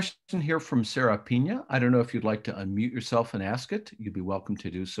have a question here from Sarah Pina. I don't know if you'd like to unmute yourself and ask it. You'd be welcome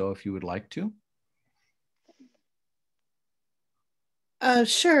to do so if you would like to.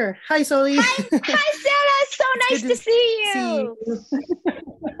 Sure. Hi, Soli. Hi, Sarah. So nice to see you.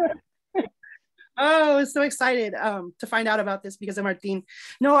 Oh, I was so excited to find out about this because of Martin.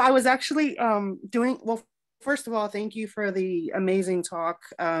 No, I was actually well, first of all, thank you for the amazing talk.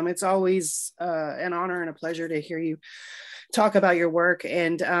 It's always an honor and a pleasure to hear you talk about your work.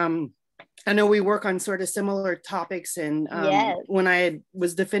 And I know we work on sort of similar topics. And yes. When I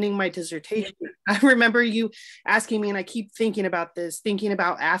was defending my dissertation, I remember you asking me, and I keep thinking about this, thinking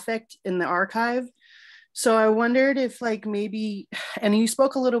about affect in the archive. So I wondered if maybe, and you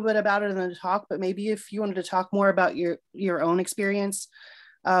spoke a little bit about it in the talk, but maybe if you wanted to talk more about your own experience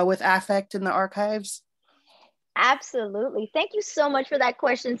with affect in the archives. Absolutely. Thank you so much for that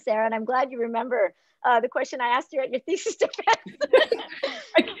question, Sarah. And I'm glad you remember the question I asked you at your thesis defense.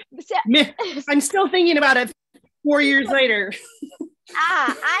 I'm still thinking about it 4 years later.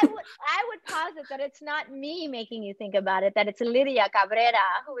 I would posit that it's not me making you think about it, that it's Lydia Cabrera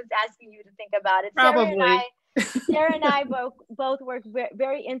who is asking you to think about it. Probably. Sarah and I both work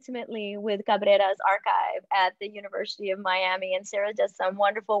very intimately with Cabrera's archive at the University of Miami, and Sarah does some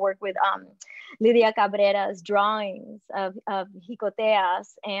wonderful work with Lydia Cabrera's drawings of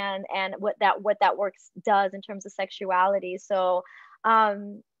jicoteas and what that work does in terms of sexuality. So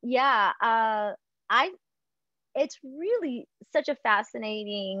it's really such a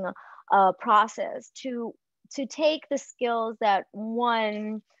fascinating process to take the skills that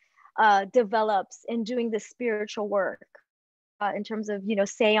one develops in doing the spiritual work in terms of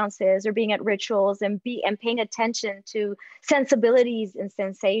seances or being at rituals and paying attention to sensibilities and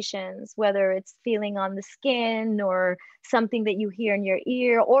sensations, whether it's feeling on the skin or something that you hear in your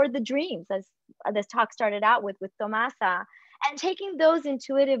ear or the dreams, as this talk started out with Tomasa, and taking those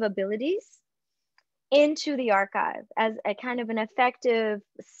intuitive abilities into the archive as a kind of an effective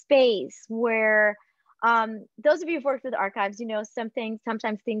space where those of you who've worked with archives,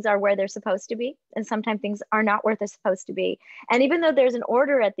 sometimes things are where they're supposed to be, and sometimes things are not where they're supposed to be. And even though there's an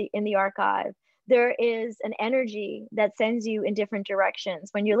order in the archive, there is an energy that sends you in different directions.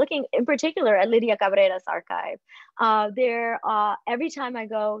 When you're looking in particular at Lydia Cabrera's archive, every time I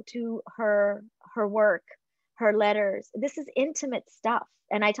go to her work, her letters, this is intimate stuff.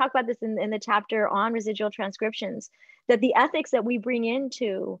 And I talk about this in the chapter on residual transcriptions, that the ethics that we bring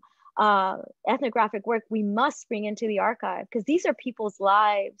into ethnographic work, we must bring into the archive, because these are people's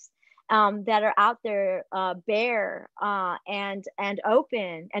lives that are out there bare and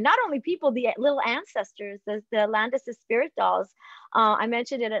open. And not only people, the little ancestors, the Landis spirit dolls. I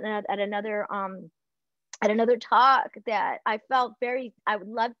mentioned it at another talk that I would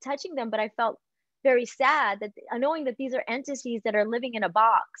love touching them, but I felt very sad that knowing that these are entities that are living in a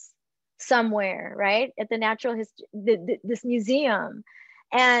box somewhere, right, at the natural history, this museum.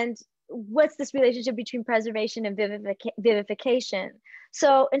 And what's this relationship between preservation and vivification?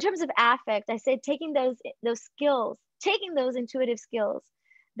 So in terms of affect, I say taking those skills, taking those intuitive skills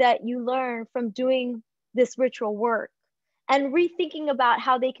that you learn from doing this ritual work and rethinking about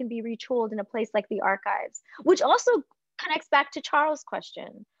how they can be retooled in a place like the archives, which also connects back to Charles'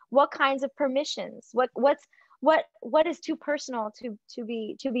 question. What kinds of permissions? what is too personal to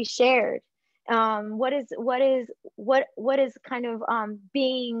be shared? What is kind of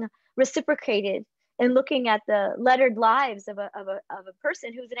being reciprocated, and looking at the lettered lives of a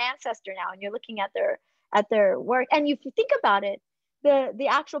person who's an ancestor now, and you're looking at their work, and if you think about it, the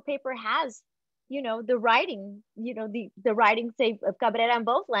actual paper has, the writing, the writing, say, of Cabrera and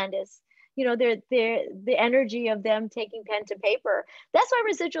both Landis, the energy of them taking pen to paper. That's why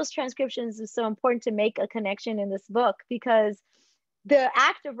residual transcriptions is so important to make a connection in this book, because the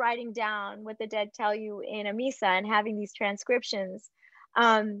act of writing down what the dead tell you in a misa and having these transcriptions,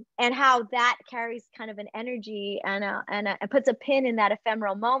 and how that carries kind of an energy and puts a pin in that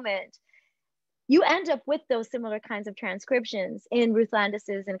ephemeral moment, you end up with those similar kinds of transcriptions in Ruth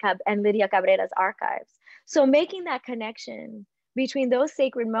Landis's and Lydia Cabrera's archives. So making that connection between those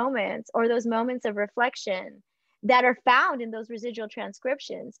sacred moments, or those moments of reflection that are found in those residual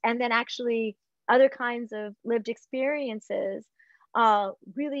transcriptions, and then actually other kinds of lived experiences,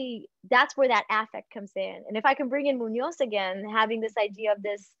 really, that's where that affect comes in. And if I can bring in Munoz again, having this idea of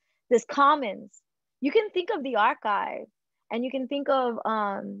this commons, you can think of the archive, and you can think of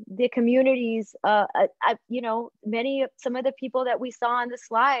the communities. Some of the people that we saw on the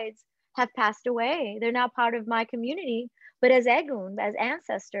slides have passed away. They're now part of my community, but as Egun, as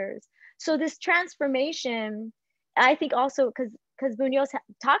ancestors. So this transformation, I think also, because Munoz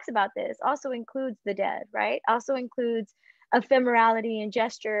talks about this, also includes the dead, right? Also includes ephemerality and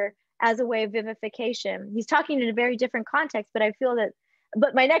gesture as a way of vivification. He's talking in a very different context, but I feel that,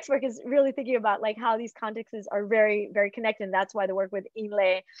 but my next work is really thinking about like how these contexts are very, very connected. And that's why the work with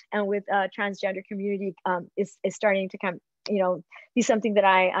Inle and with transgender community is starting to come, be something that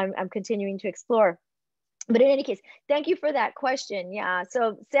I'm continuing to explore. But in any case, thank you for that question. Yeah.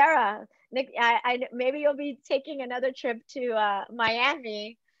 So Sarah, Nick, I maybe you'll be taking another trip to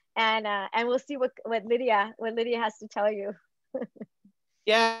Miami, and we'll see what Lydia has to tell you.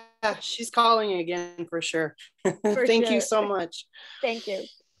 Yeah, she's calling again for sure. Thank you so much. Thank you.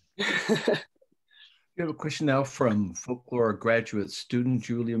 We have a question now from folklore graduate student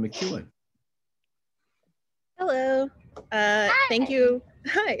Julia McEwen. Hello. Thank you.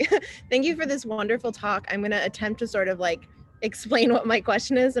 Hi. Thank you for this wonderful talk. I'm going to attempt to sort of like explain what my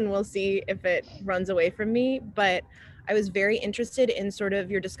question is, and we'll see if it runs away from me. But I was very interested in sort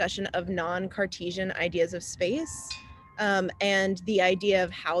of your discussion of non-Cartesian ideas of space, and the idea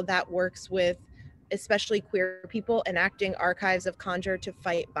of how that works with especially queer people enacting archives of conjure to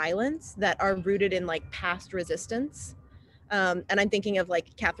fight violence that are rooted in like past resistance. And I'm thinking of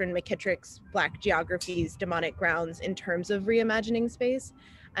like Catherine McKittrick's Black Geographies, Demonic Grounds in terms of reimagining space.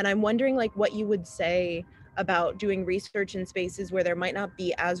 And I'm wondering like what you would say about doing research in spaces where there might not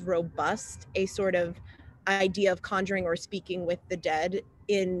be as robust a sort of idea of conjuring or speaking with the dead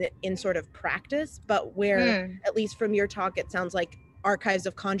in sort of practice, but where at least from your talk, it sounds like archives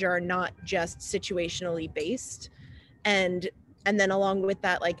of conjure are not just situationally based. And then along with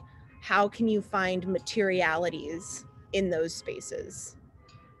that, like how can you find materialities in those spaces,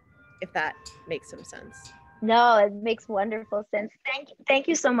 if that makes some sense? No, it makes wonderful sense. Thank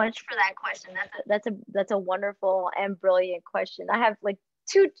you so much for that question. That's a wonderful and brilliant question. I have like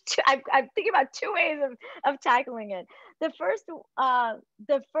two I'm thinking about two ways of tackling it. The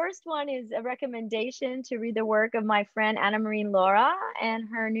first one is a recommendation to read the work of my friend Anna Marie Laura and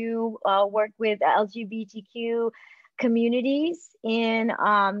her new work with LGBTQ communities in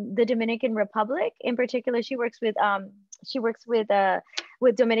the Dominican Republic. In particular, she works with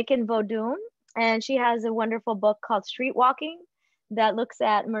Dominican Vodun, and she has a wonderful book called Street Walking that looks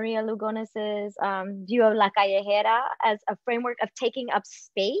at Maria Lugones's view of La Callejera as a framework of taking up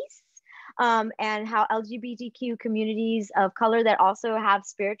space, and how LGBTQ communities of color that also have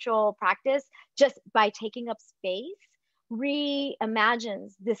spiritual practice, just by taking up space,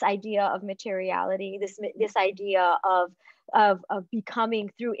 reimagines this idea of materiality, this idea of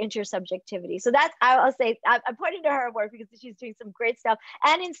becoming through intersubjectivity. So that's, I'll say, I'm pointing to her work because she's doing some great stuff,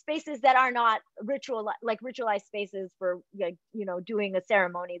 and in spaces that are not ritualized spaces for, like, doing a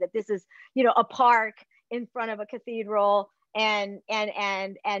ceremony, that this is, a park in front of a cathedral, and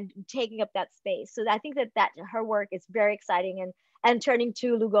taking up that space. So I think that her work is very exciting, and turning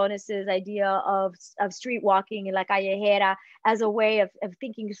to Lugones's idea of street walking in La Callejera as a way of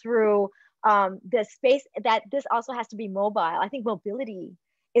thinking through the space, that this also has to be mobile. I think mobility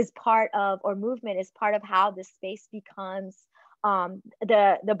is part of, or movement is part of how the space becomes,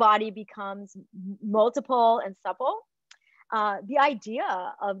 the body becomes multiple and supple. The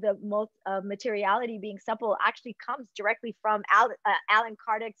idea of materiality being supple actually comes directly from Alan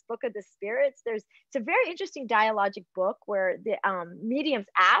Kardec's Book of the Spirits. It's a very interesting dialogic book where the mediums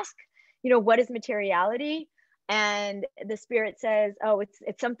ask, what is materiality? and the spirit says, oh,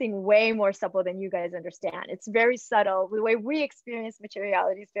 it's something way more subtle than you guys understand. It's very subtle. The way we experience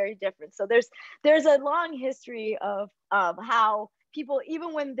materiality is very different. So there's a long history of how people,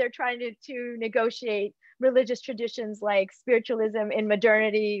 even when they're trying to negotiate religious traditions like spiritualism in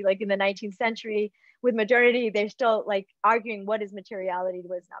modernity, like in the 19th century, with modernity, they're still like arguing what is materiality,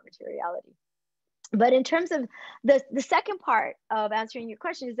 what is not materiality. But in terms of the second part of answering your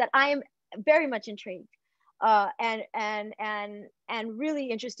question is that I am very much intrigued and really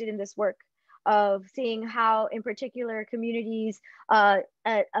interested in this work of seeing how, in particular, communities, of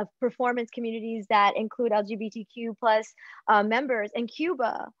performance communities that include LGBTQ plus members in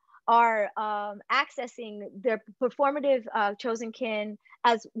Cuba are accessing their performative chosen kin,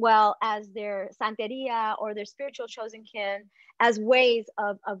 as well as their santeria or their spiritual chosen kin, as ways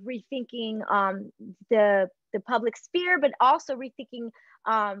of rethinking the public sphere, but also rethinking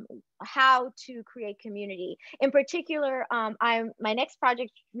how to create community. In particular, my next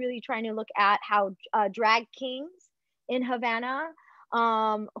project really trying to look at how drag kings in Havana,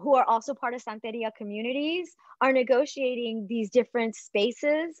 who are also part of Santeria communities, are negotiating these different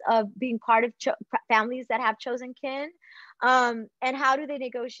spaces of being part of families that have chosen kin. And how do they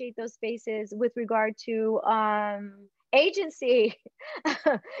negotiate those spaces with regard to agency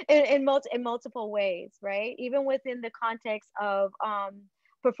in multiple ways, right? Even within the context of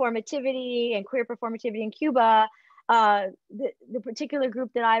performativity and queer performativity in Cuba, the particular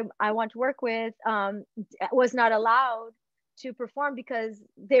group that I want to work with was not allowed to perform because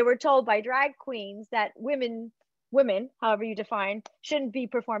they were told by drag queens that women, however you define, shouldn't be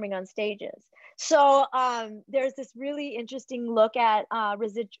performing on stages. So there's this really interesting look at other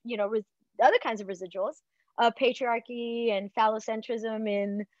kinds of residuals, patriarchy and phallocentrism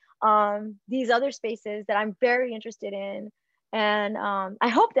in these other spaces that I'm very interested in. And I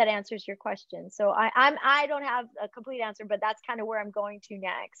hope that answers your question. So I don't have a complete answer, but that's kind of where I'm going to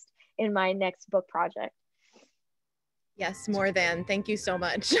next in my next book project. Yes, more than. Thank you so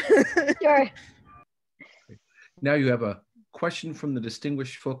much. Sure. Now you have a question from the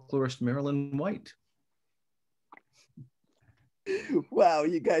distinguished folklorist Marilyn White. Wow,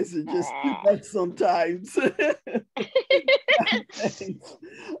 you guys are just too much sometimes.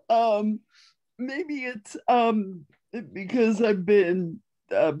 Maybe it's because I've been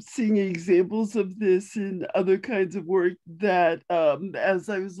seeing examples of this in other kinds of work that as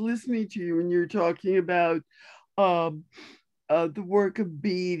I was listening to you and you're talking about the work of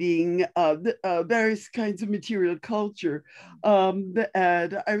beading, various kinds of material culture. And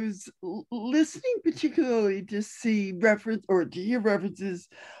I was listening particularly to see reference or to hear references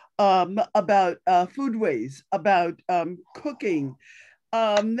about foodways, about cooking.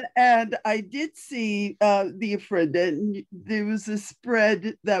 And I did see the ofrenda, and there was a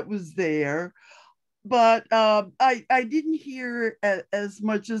spread that was there. But I didn't hear as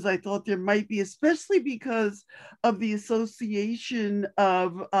much as I thought there might be, especially because of the association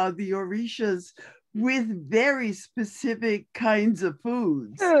of the Orishas with very specific kinds of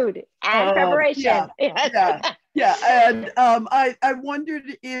foods. Food and preparation. Yeah. And I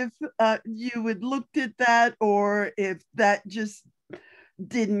wondered if you had looked at that or if that just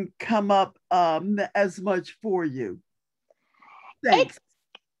didn't come up as much for you. Thanks.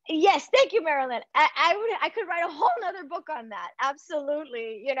 Yes, thank you, Marilyn. I could write a whole nother book on that.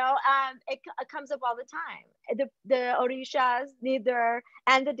 Absolutely, it comes up all the time. The Orishas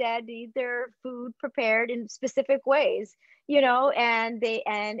and the dead need their food prepared in specific ways, and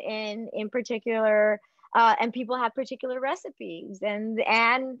in particular. And people have particular recipes, and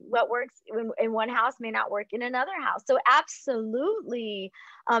what works in one house may not work in another house. So absolutely,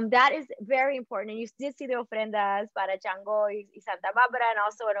 that is very important. And you did see the ofrendas para Chango y Santa Barbara, and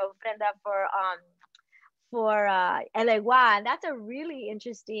also an ofrenda for El Egua, and that's a really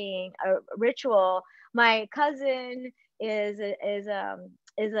interesting ritual. My cousin is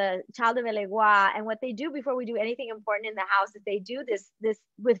a child of El Egua, and what they do before we do anything important in the house is they do this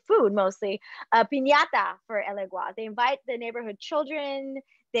with food, mostly piñata for El Egua. They invite the neighborhood children,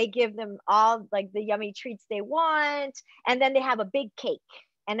 they give them all like the yummy treats they want, and then they have a big cake.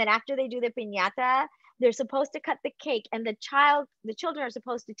 And then after they do the piñata, they're supposed to cut the cake, and the children are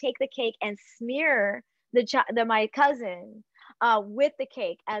supposed to take the cake and smear my cousin with the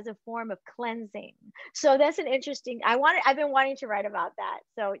cake as a form of cleansing. So that's an interesting. I've been wanting to write about that.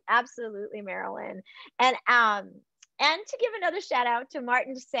 So absolutely, Marilyn, and to give another shout out to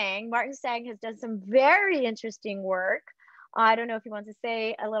Martin Sang. Martin Sang has done some very interesting work. I don't know if he wants to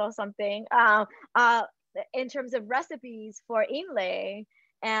say a little something in terms of recipes for inlay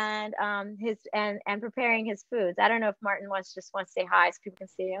and preparing his foods. I don't know if Martin wants to say hi so people can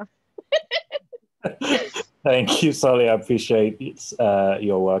see him. Thank you, Soli. I appreciate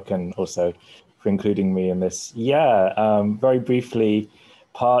your work and also for including me in this. Yeah, very briefly,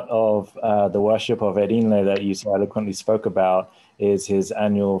 part of the worship of Erinle that you so eloquently spoke about is his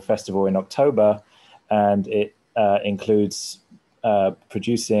annual festival in October, and it includes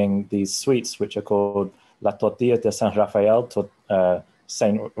producing these sweets, which are called La Tortilla de San Rafael,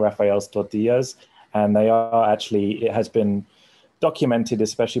 Saint Raphael's tortillas, and they are actually, it has been documented,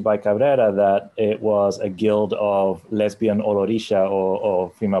 especially by Cabrera, that it was a guild of lesbian olorisha or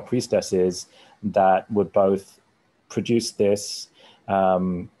female priestesses that would both produce this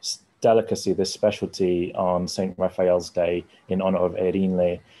delicacy, this specialty on St. Raphael's Day in honor of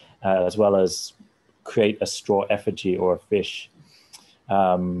Erinle, as well as create a straw effigy or a fish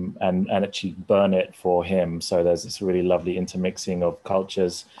and actually burn it for him. So there's this really lovely intermixing of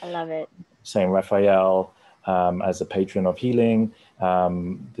cultures. I love it. Saint Raphael as a patron of healing,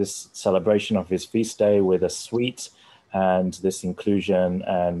 this celebration of his feast day with a sweet, and this inclusion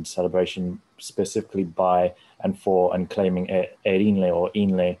and celebration specifically by and for and claiming Erinle or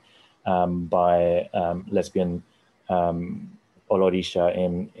Inle by lesbian Olorisha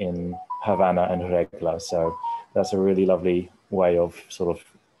in Havana and Regla. So that's a really lovely way of sort of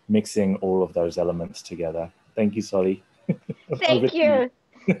mixing all of those elements together. Thank you, Soli. Thank you.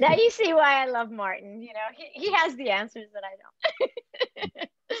 Now you see why I love Martin. You know, he has the answers that I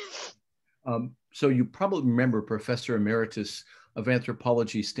don't. So you probably remember Professor Emeritus of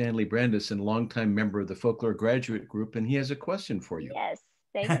Anthropology Stanley Brandis, and longtime member of the Folklore Graduate Group, and he has a question for you. Yes,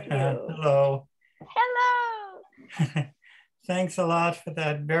 thank you. Hello. Hello. Thanks a lot for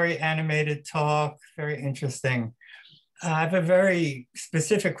that very animated talk, very interesting. I have a very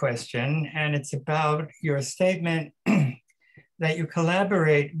specific question, and it's about your statement that you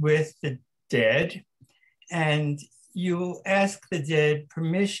collaborate with the dead and you ask the dead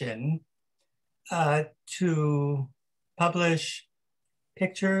permission to publish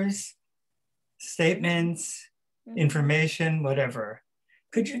pictures, statements, information, whatever.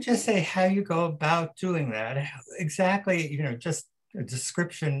 Could you just say how you go about doing that? Exactly, you know, just a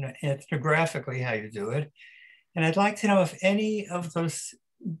description ethnographically how you do it. And I'd like to know if any of those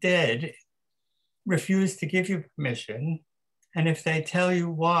dead refuse to give you permission, and if they tell you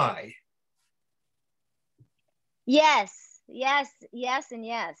why. Yes, yes, yes, and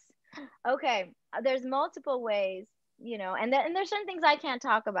yes. Okay, there's multiple ways, you know, and there's certain things I can't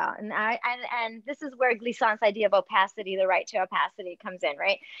talk about, and and this is where Glissant's idea of opacity, the right to opacity, comes in,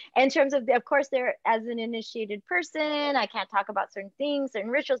 right? In terms of course, there as an initiated person, I can't talk about certain things, certain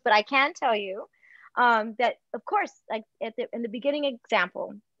rituals, but I can tell you that of course, like in the beginning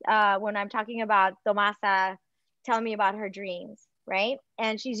example, when I'm talking about Tomasa telling me about her dreams, right?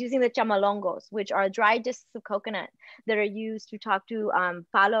 And she's using the chamalongos, which are dried discs of coconut that are used to talk to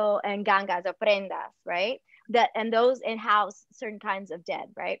palo and gangas or prendas, right? And those in-house certain kinds of dead,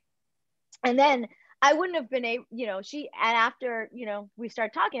 right? And then I wouldn't have been able, you know, and after, you know, we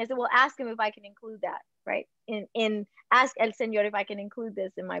start talking, I said, well, ask him if I can include that, right? In ask El Señor if I can include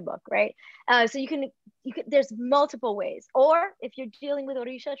this in my book, right? So you can, there's multiple ways. Or if you're dealing with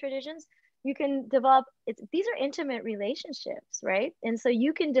Orisha traditions, you can develop, these are intimate relationships, right? And so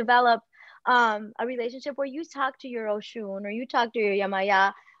you can develop a relationship where you talk to your Oshun or you talk to your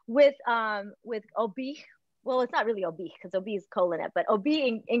Yamaya with Obi. Well, it's not really Obi because Obi is Kolonet, but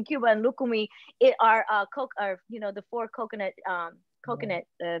Obi in Cuba and Lukumi, it are you know, the 4 coconut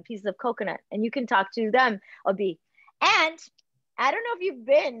pieces of coconut, and you can talk to them, Obi. And I don't know if you've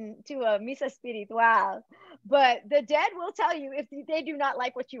been to a misa espiritual, but the dead will tell you if they do not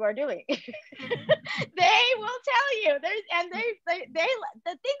like what you are doing. They will tell you. The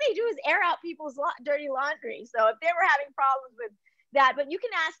thing they do is air out people's dirty laundry. So if they were having problems with that, but you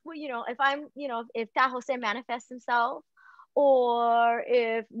can ask, well, you know, if I'm, you know, if Ta Jose manifests himself, or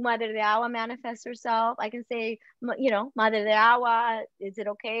if Madre de Agua manifests herself, I can say, you know, Madre de Agua, is it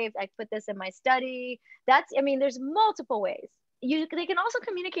okay if I put this in my study? That's, I mean, there's multiple ways. They can also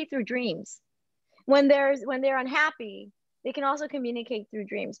communicate through dreams. When they're unhappy, they can also communicate through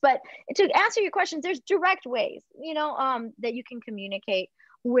dreams. But to answer your questions, there's direct ways, you know, that you can communicate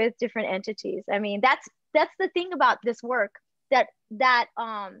with different entities. I mean, that's the thing about this work that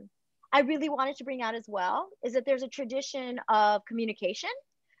I really wanted to bring out as well, is that there's a tradition of communication.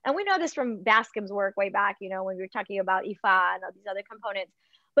 And we know this from Bascom's work way back, you know, when we were talking about Ifa and all these other components.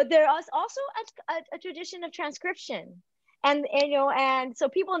 But there is also a tradition of transcription. And you know, and so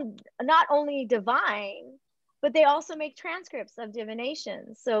people not only divine, but they also make transcripts of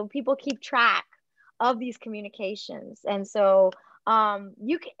divinations. So people keep track of these communications. And so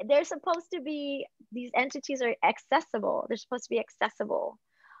they're supposed to be, these entities are accessible. They're supposed to be accessible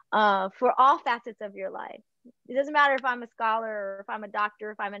for all facets of your life. It doesn't matter if I'm a scholar or if I'm a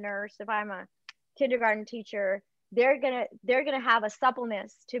doctor, if I'm a nurse, if I'm a kindergarten teacher, they're gonna have a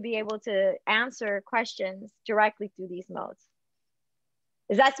suppleness to be able to answer questions directly through these modes.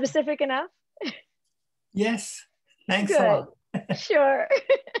 Is that specific enough? Yes, thanks a Good. lot. Sure.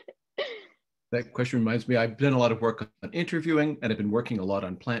 That question reminds me, I've done a lot of work on interviewing, and I've been working a lot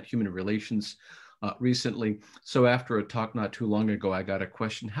on plant-human relations recently. So after a talk not too long ago, I got a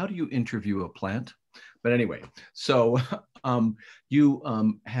question, how do you interview a plant? But anyway, so you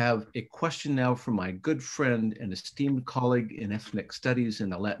have a question now from my good friend and esteemed colleague in ethnic studies in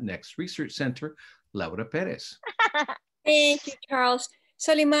the Latinx Research Center, Laura Perez. Thank you, Charles.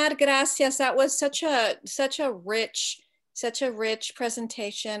 Solimar, gracias. That was such a rich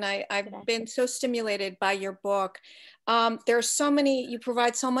presentation. I've been so stimulated by your book. There's so many, you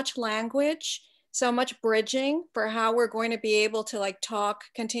provide so much language, so much bridging for how we're going to be able to like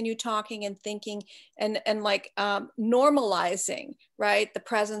continue talking and thinking and like normalizing, right? The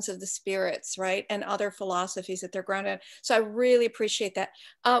presence of the spirits, right? And other philosophies that they're grounded in. So I really appreciate that.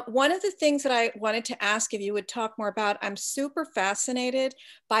 One of the things that I wanted to ask if you would talk more about, I'm super fascinated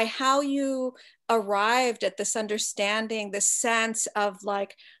by how you arrived at this understanding, this sense of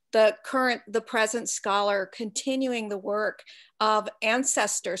like the present scholar continuing the work of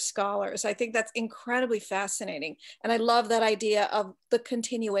ancestor scholars. I think that's incredibly fascinating. And I love that idea of the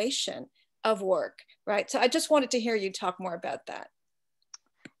continuation of work, right? So I just wanted to hear you talk more about that.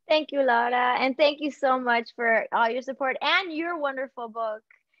 Thank you, Laura. And thank you so much for all your support and your wonderful book,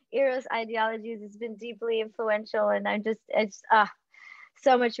 Eros Ideologies. It's been deeply influential, and it's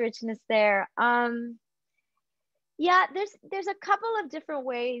so much richness there. Yeah, there's a couple of different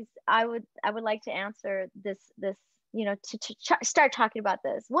ways I would like to answer this, you know, to start talking about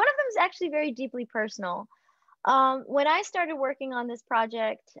this. One of them is actually very deeply personal. When I started working on this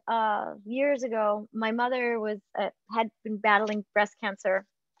project years ago, my mother had been battling breast cancer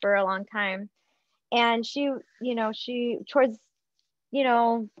for a long time, and she towards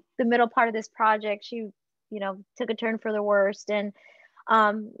the middle part of this project, she took a turn for the worst, and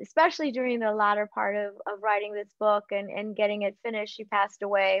especially during the latter part of writing this book and getting it finished, she passed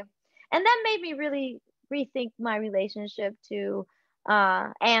away. And that made me really rethink my relationship to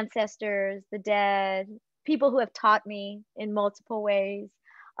ancestors, the dead, people who have taught me in multiple ways,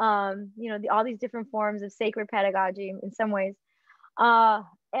 all these different forms of sacred pedagogy in some ways.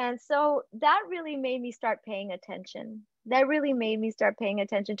 And so that really made me start paying attention. That really made me start paying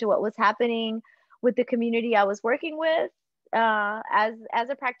attention to what was happening with the community I was working with, as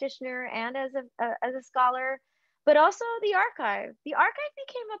a practitioner and as a scholar, but also the archive. The archive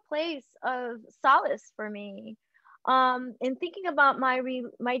became a place of solace for me, in thinking about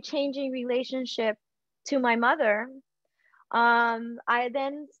my changing relationship to my mother. I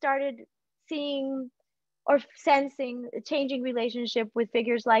then started seeing or sensing a changing relationship with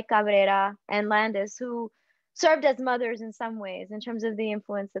figures like Cabrera and Dundes, who served as mothers in some ways in terms of the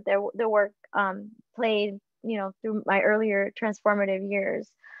influence that their work played, through my earlier transformative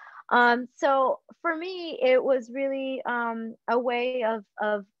years. So for me, it was really a way of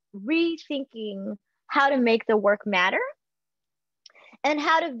rethinking how to make the work matter and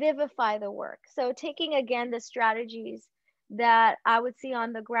how to vivify the work. So taking again the strategies that I would see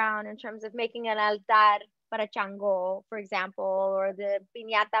on the ground in terms of making an altar para Chango, for example, or the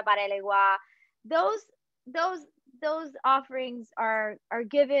piñata para el Egua, those offerings are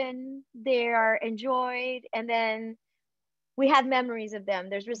given, they are enjoyed, and then we have memories of them.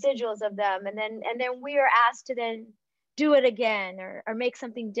 There's residuals of them, and then we are asked to then do it again or make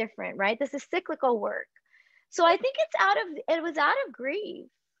something different, right? This is cyclical work. So I think it was out of grief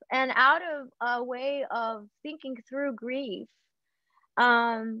and out of a way of thinking through grief,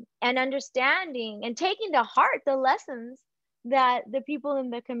 and understanding and taking to heart the lessons that the people in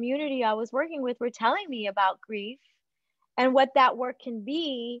the community I was working with were telling me about grief and what that work can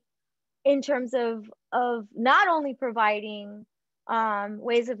be in terms of not only providing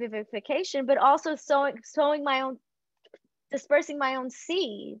ways of vivification, but also sowing my own, dispersing my own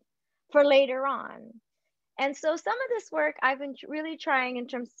seed for later on. And so some of this work I've been really trying in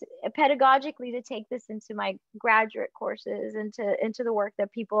terms pedagogically to take this into my graduate courses, into the work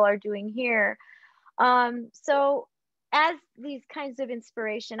that people are doing here. So as these kinds of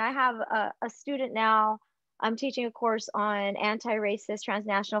inspiration, I have a student now. I'm teaching a course on anti-racist,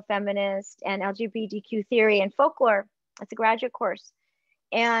 transnational feminist, and LGBTQ theory and folklore. It's a graduate course.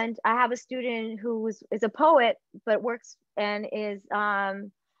 And I have a student who is a poet, but works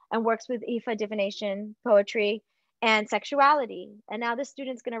with Ifa divination poetry. and sexuality. And now the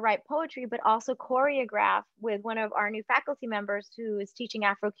student's going to write poetry, but also choreograph with one of our new faculty members who is teaching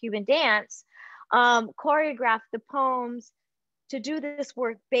Afro-Cuban dance, choreograph the poems to do this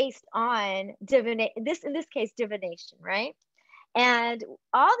work based on in this case, divination, right? And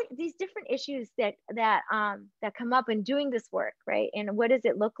all these different issues that come up in doing this work, right? And what does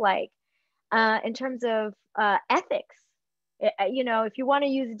it look like in terms of ethics? You know, if you want to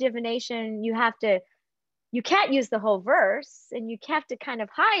use divination, you can't use the whole verse, and you have to kind of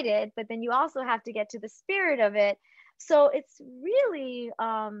hide it, but then you also have to get to the spirit of it. So it's really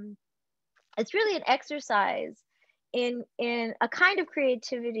an exercise in a kind of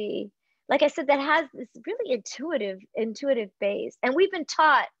creativity, like I said, that has this really intuitive base. And we've been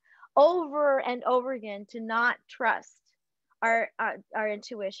taught over and over again to not trust our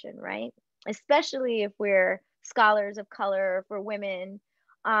intuition, right? Especially if we're scholars of color, if we're women.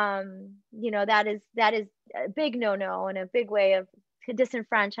 You know, that is a big no-no and a big way of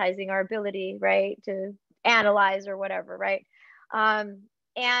disenfranchising our ability, right, to analyze or whatever, right?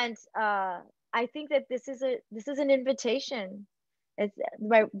 I think that this is an invitation.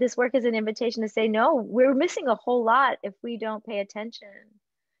 This work is an invitation to say, no, we're missing a whole lot if we don't pay attention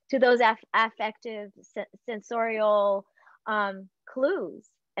to those affective, sensorial clues,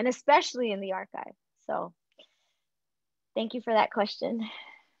 and especially in the archive. So thank you for that question.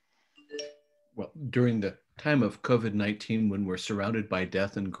 Well, during the time of COVID-19, when we're surrounded by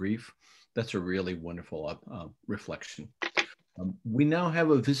death and grief, that's a really wonderful reflection. We now have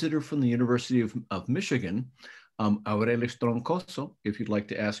a visitor from the University of Michigan, Aurelis Troncoso, if you'd like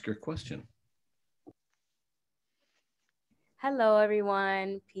to ask your question. Hello,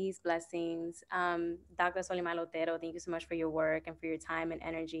 everyone. Peace, blessings. Dr. Solimar Otero, thank you so much for your work and for your time and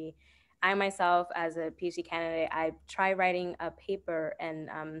energy. I myself, as a PhD candidate, I tried writing a paper, and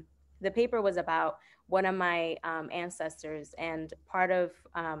the paper was about one of my ancestors, and part of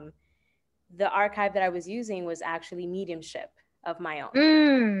the archive that I was using was actually mediumship of my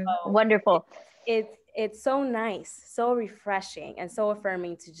own. So wonderful. It's so nice, so refreshing, and so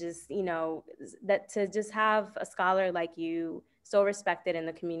affirming to just, you know, that to just have a scholar like you, so respected in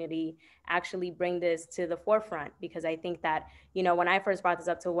the community, actually bring this to the forefront. Because I think that, you know, when I first brought this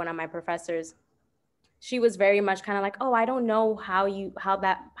up to one of my professors, she was very much kind of like, oh, I don't know how you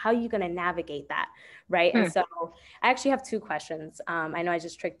gonna navigate that, right? And so I actually have two questions. I know I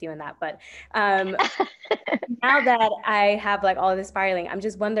just tricked you in that, but now that I have like all this spiraling, I'm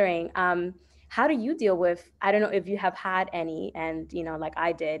just wondering, how do you deal with, I don't know if you have had any, and, you know, like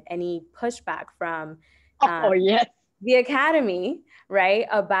I did, any pushback from yes, the academy, right,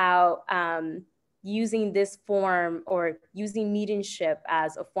 about using this form or using mediumship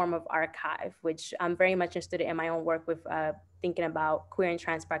as a form of archive, which I'm very much interested in my own work with thinking about queer and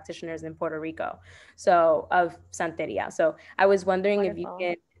trans practitioners in Puerto Rico, so of Santeria. So I was wondering if you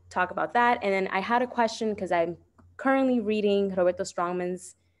could talk about that. And then I had a question, because I'm currently reading Roberto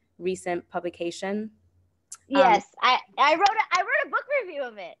Strongman's recent publication. Yes, I wrote a book review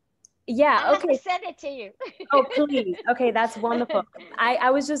of it. Yeah, I okay. have to send it to you. Oh, please. Okay, that's wonderful.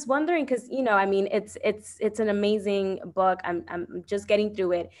 I was just wondering, because, you know, I mean, it's an amazing book. I'm just getting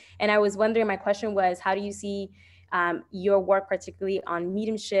through it, and I was wondering, my question was, how do you see your work, particularly on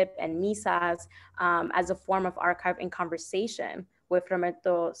mediumship and misas, as a form of archive and conversation with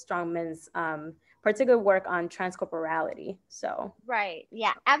Roberto Strongman's particular work on transcorporality? So right,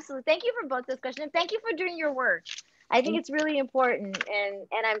 yeah, absolutely. Thank you for both those questions. And thank you for doing your work. I think it's really important,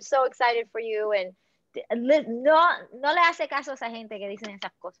 and I'm so excited for you. And no le hace caso a esa gente que dicen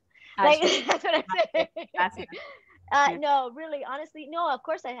esas cosas. Like, that's what I say. No, really, honestly, no. Of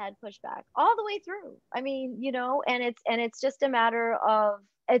course, I had pushback all the way through. I mean, you know, and it's just a matter of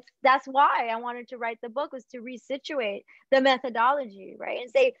that's why I wanted to write the book, was to resituate the methodology, right, and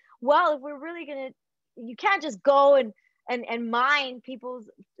say, well, if we're really you can't just go and mine people's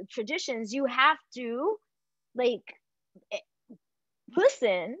traditions. You have to, like,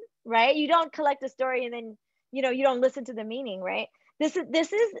 listen, right? You don't collect a story and then, you know, you don't listen to the meaning, right? This is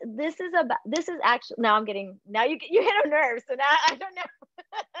actually, now you hit a nerve, so now I don't know.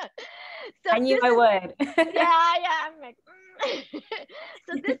 So I knew I would. yeah, I'm like,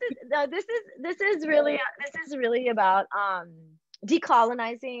 so this is really about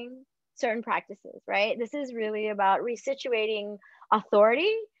decolonizing certain practices, right? This is really about resituating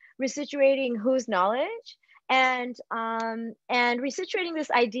authority, resituating whose knowledge, and resituating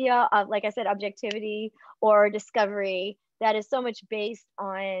this idea of, like I said, objectivity or discovery that is so much based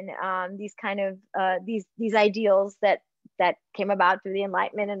on these kind of these ideals that came about through the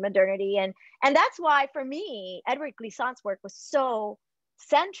Enlightenment and modernity, and that's why, for me, Edward Glissant's work was so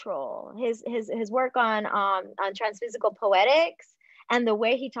central. His work on transphysical poetics and the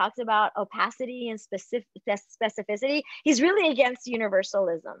way he talks about opacity and specificity, he's really against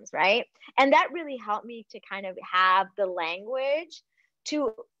universalisms, right? And that really helped me to kind of have the language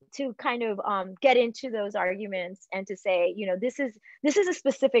to kind of get into those arguments and to say, you know, this is a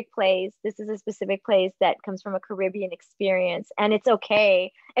specific place. This is a specific place that comes from a Caribbean experience, and it's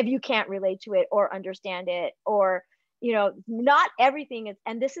okay if you can't relate to it or understand it, or, you know, not everything is.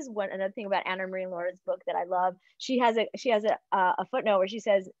 And this is another thing about Anna Marie Lauren's book that I love. She has a footnote where she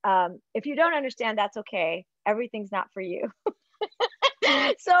says, if you don't understand, that's okay. Everything's not for you.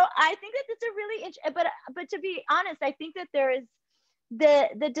 So I think that it's a really interesting, but to be honest, I think that there is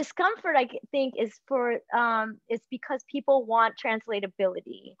the discomfort, I think, is for it's because people want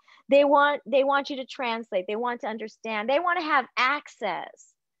translatability. They want you to translate, they want to understand, they want to have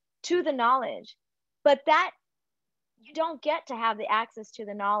access to the knowledge, but that you don't get to have the access to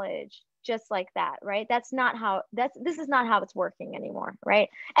the knowledge just like that, right? This is not how it's working anymore, right?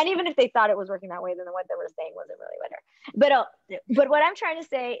 And even if they thought it was working that way, then what they were saying wasn't really better. But what I'm trying to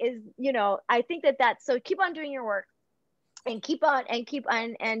say is, you know, I think that so keep on doing your work, and keep on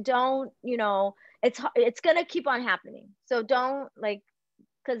and don't, you know, it's gonna keep on happening. So don't, like,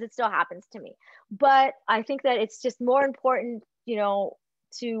 because it still happens to me. But I think that it's just more important, you know,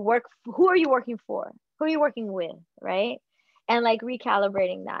 to work. Who are you working for? Who are you working with, right? And like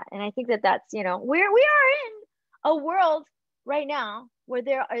recalibrating that. And I think that that's, you know, we are in a world right now where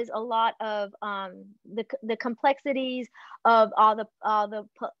there is a lot of the complexities of all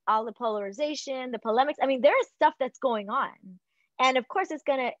the polarization, the polemics. I mean, there is stuff that's going on, and of course it's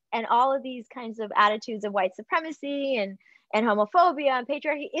gonna, and all of these kinds of attitudes of white supremacy and homophobia and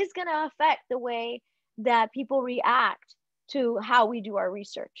patriarchy is gonna affect the way that people react to how we do our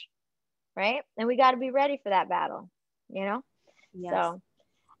research, right? And we got to be ready for that battle, you know. Yes. So.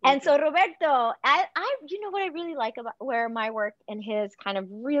 And so Roberto, I you know what I really like about where my work and his kind of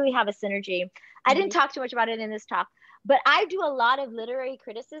really have a synergy. I didn't talk too much about it in this talk, but I do a lot of literary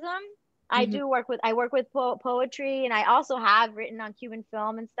criticism. I work with poetry, and I also have written on Cuban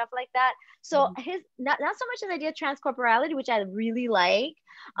film and stuff like that. So his not so much his idea of transcorporality, which I really like,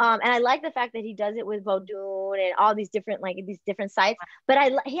 and I like the fact that he does it with Vodun and all these different sites. But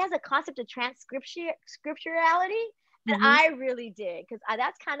he has a concept of scripturality that I really dig, because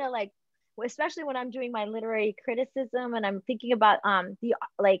that's kind of like, especially when I'm doing my literary criticism and I'm thinking about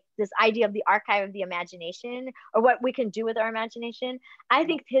this idea of the archive of the imagination, or what we can do with our imagination. I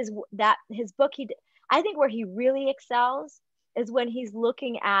think his book, I think where he really excels is when he's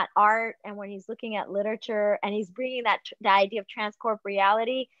looking at art and when he's looking at literature, and he's bringing the idea of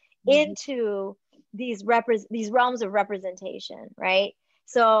transcorporeality into these realms of representation, right?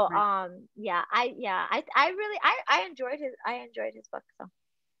 So I enjoyed his book. So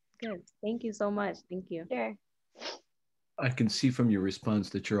good. Thank you so much. Thank you. Sure. I can see from your response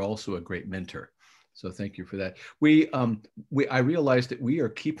that you're also a great mentor. So thank you for that. I realized that we are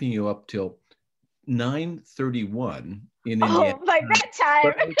keeping you up till 9:31 in India. Oh, my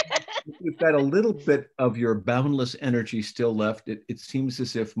bedtime. We've got a little bit of your boundless energy still left. It seems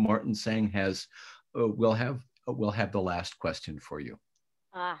as if Martin Sang will have the last question for you.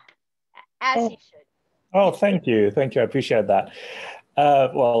 As he should. Oh, thank you. I appreciate that.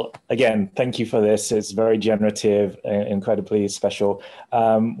 Well, again, thank you for this. It's very generative, incredibly special.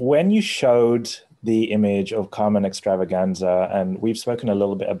 When you showed the image of Carmen Extravaganza, and we've spoken a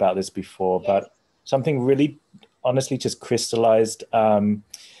little bit about this before, but something really honestly just crystallized.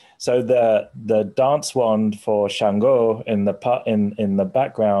 So the dance wand for Shango in the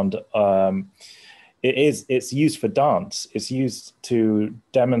background, it's used for dance. It's used to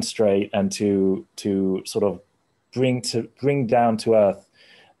demonstrate and to sort of bring down to earth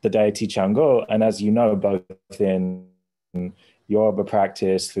the deity Shango. And as you know, both in Yoruba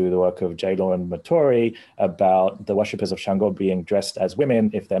practice through the work of J-Lo and Matori about the worshippers of Shango being dressed as women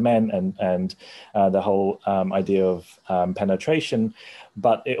if they're men, and the whole idea of penetration.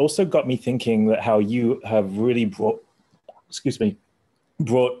 But it also got me thinking that how you have really brought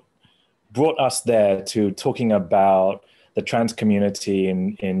us there to talking about the trans community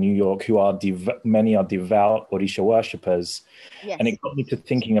in New York, who are many are devout Orisha worshippers. Yes. And it got me to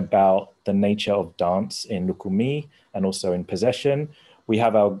thinking about the nature of dance in Lukumi and also in possession. We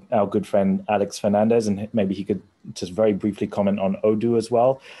have our good friend Alex Fernandez, and maybe he could just very briefly comment on Odu as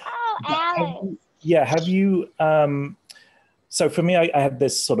well. Oh, Alex. Have you, so for me, I had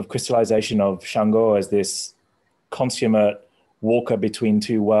this sort of crystallization of Shango as this consummate walker between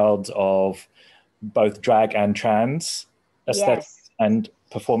two worlds of both drag and trans aesthetics and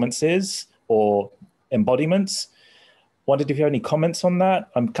performances or embodiments. wondered if you have any comments on that.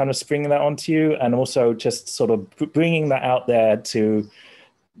 I'm kind of springing that onto you, and also just sort of bringing that out there to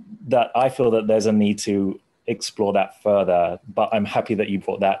that I feel that there's a need to explore that further, but I'm happy that you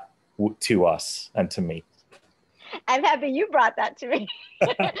brought that to us and to me. I'm happy you brought that to me.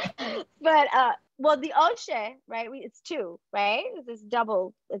 But well, the Oshe, right? It's two, right? It's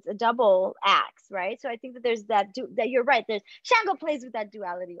a double axe, right? So I think that there's that you're right. There's Shango plays with that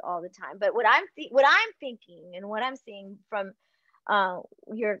duality all the time. But what I'm thinking and what I'm seeing from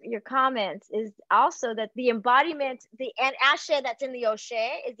your comments is also that the embodiment, the Ashe that's in the Oshe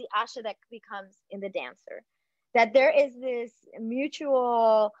is the Ashe that becomes in the dancer. That there is this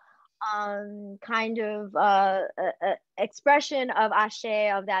mutual kind of expression of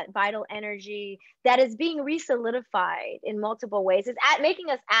Ashe, of that vital energy that is being re-solidified in multiple ways. It's making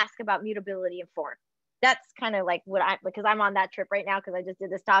us ask about mutability and form. That's kind of like what because I'm on that trip right now because I just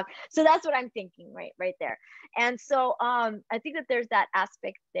did this talk. So that's what I'm thinking right there. And so I think that there's that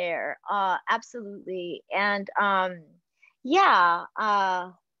aspect there. Absolutely. And yeah,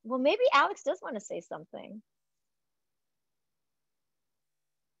 well, maybe Alex does want to say something.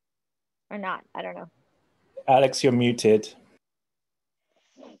 Or not, I don't know. Alex, you're muted.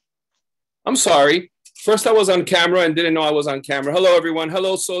 I'm sorry. First I was on camera and didn't know I was on camera. Hello, everyone.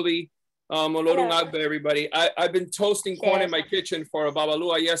 Hello, Soli. Olorun Agbe, everybody. I've been toasting corn in my kitchen for a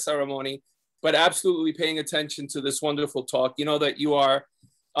Babalu Ayeh ceremony, but absolutely paying attention to this wonderful talk. You know that you are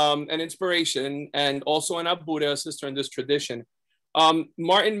an inspiration and also an Abuda, a sister in this tradition.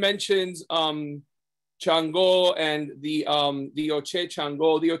 Martin mentions Chango and the Oche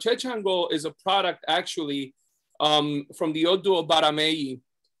Chango. The Oche Chango is a product actually from the Odu Baramei,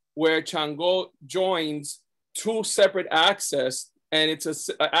 where Chango joins two separate axes, and it's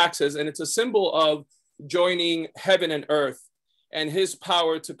a symbol of joining heaven and earth and his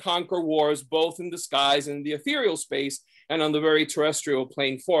power to conquer wars both in the skies and the ethereal space and on the very terrestrial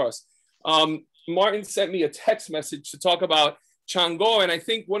plane for us. Martin sent me a text message to talk about Chango, and I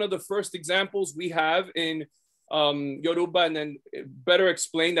think one of the first examples we have in Yoruba, and then better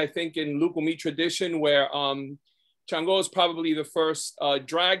explained, I think, in Lukumi tradition, where Chango is probably the first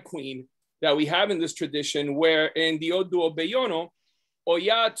drag queen that we have in this tradition, where in the Odu Obeyono,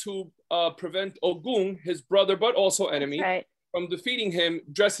 Oya, to prevent Ogun, his brother but also enemy, from defeating him,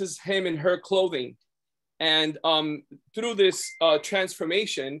 dresses him in her clothing. And through this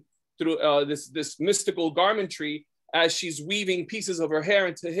transformation, through this mystical garmentry, as she's weaving pieces of her hair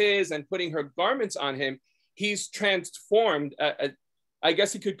into his and putting her garments on him, he's transformed. I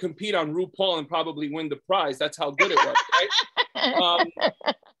guess he could compete on RuPaul and probably win the prize. That's how good it was,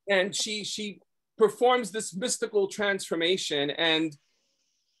 right? And she performs this mystical transformation. And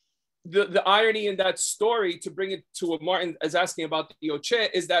the irony in that story, to bring it to what Martin is asking about the Oche,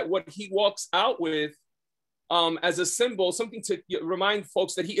 is that what he walks out with as a symbol, something to remind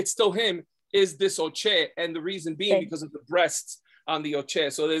folks that it's still him, is this Oche, and the reason being because of the breasts on the Oche.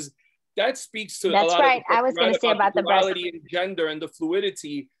 So that speaks to a lot of I was going to say about the duality in gender and the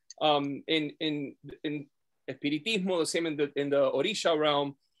fluidity in Espiritismo, the same in the Orisha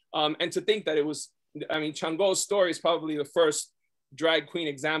realm, and to think that it was, I mean, Chango's story is probably the first drag queen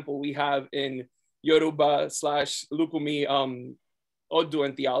example we have in Yoruba / Lukumi Odu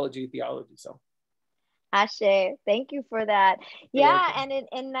and theology. So. Ashe, thank you for that. Yeah, and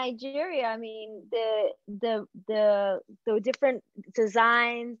in Nigeria, I mean, the different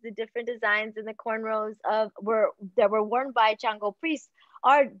designs, in the cornrows that were worn by Chango priests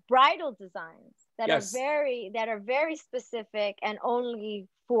are bridal designs that are very specific and only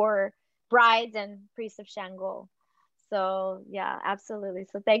for brides and priests of Shango. So yeah, absolutely.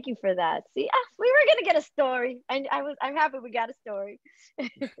 So thank you for that. See, we were gonna get a story, and I'm happy we got a story.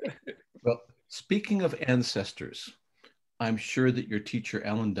 Well, speaking of ancestors, I'm sure that your teacher,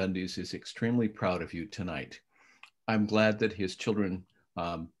 Alan Dundes, is extremely proud of you tonight. I'm glad that his children,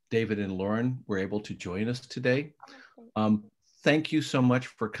 David and Lauren, were able to join us today. Thank you so much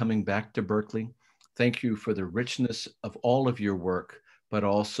for coming back to Berkeley. Thank you for the richness of all of your work, but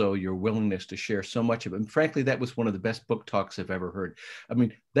also your willingness to share so much of it. And frankly, that was one of the best book talks I've ever heard. I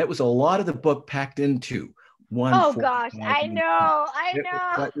mean, that was a lot of the book packed into one. Oh gosh, I know.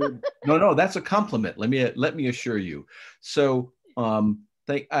 No, that's a compliment. Let me assure you. So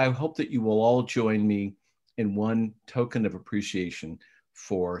I hope that you will all join me in one token of appreciation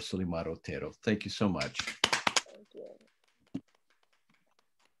for Solimar Otero. Thank you so much. Thank you.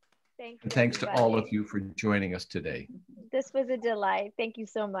 Thank you. And thanks to all of you for joining us today. This was a delight. Thank you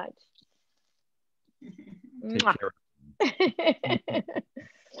so much. Take care.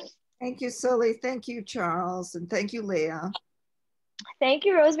 Thank you, Sully. Thank you, Charles. And thank you, Leah. Thank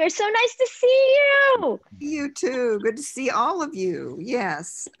you, Rosemary. So nice to see you. You too. Good to see all of you.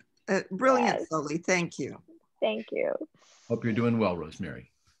 Yes. Brilliant, Yes. Soli. Thank you. Thank you. Hope you're doing well,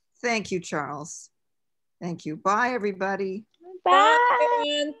 Rosemary. Thank you, Charles. Thank you. Bye, everybody. Bye.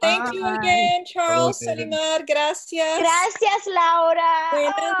 Bye. Thank you again, Charles, Solimar. Gracias. Gracias, Laura.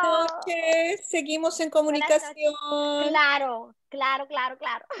 Buenas noches. Seguimos en comunicación. Claro, claro, claro,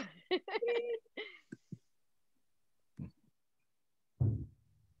 claro.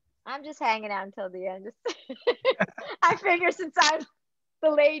 I'm just hanging out until the end. I figure since I'm the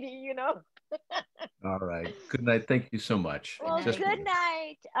lady, you know. All right. Good night. Thank you so much. Well, good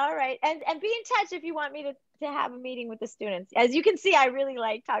night. All right. And be in touch if you want me to have a meeting with the students. As you can see, I really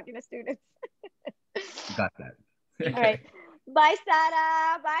like talking to students. Got that. All right. Bye,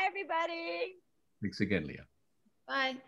 Sara. Bye, everybody. Thanks again, Leah. Bye.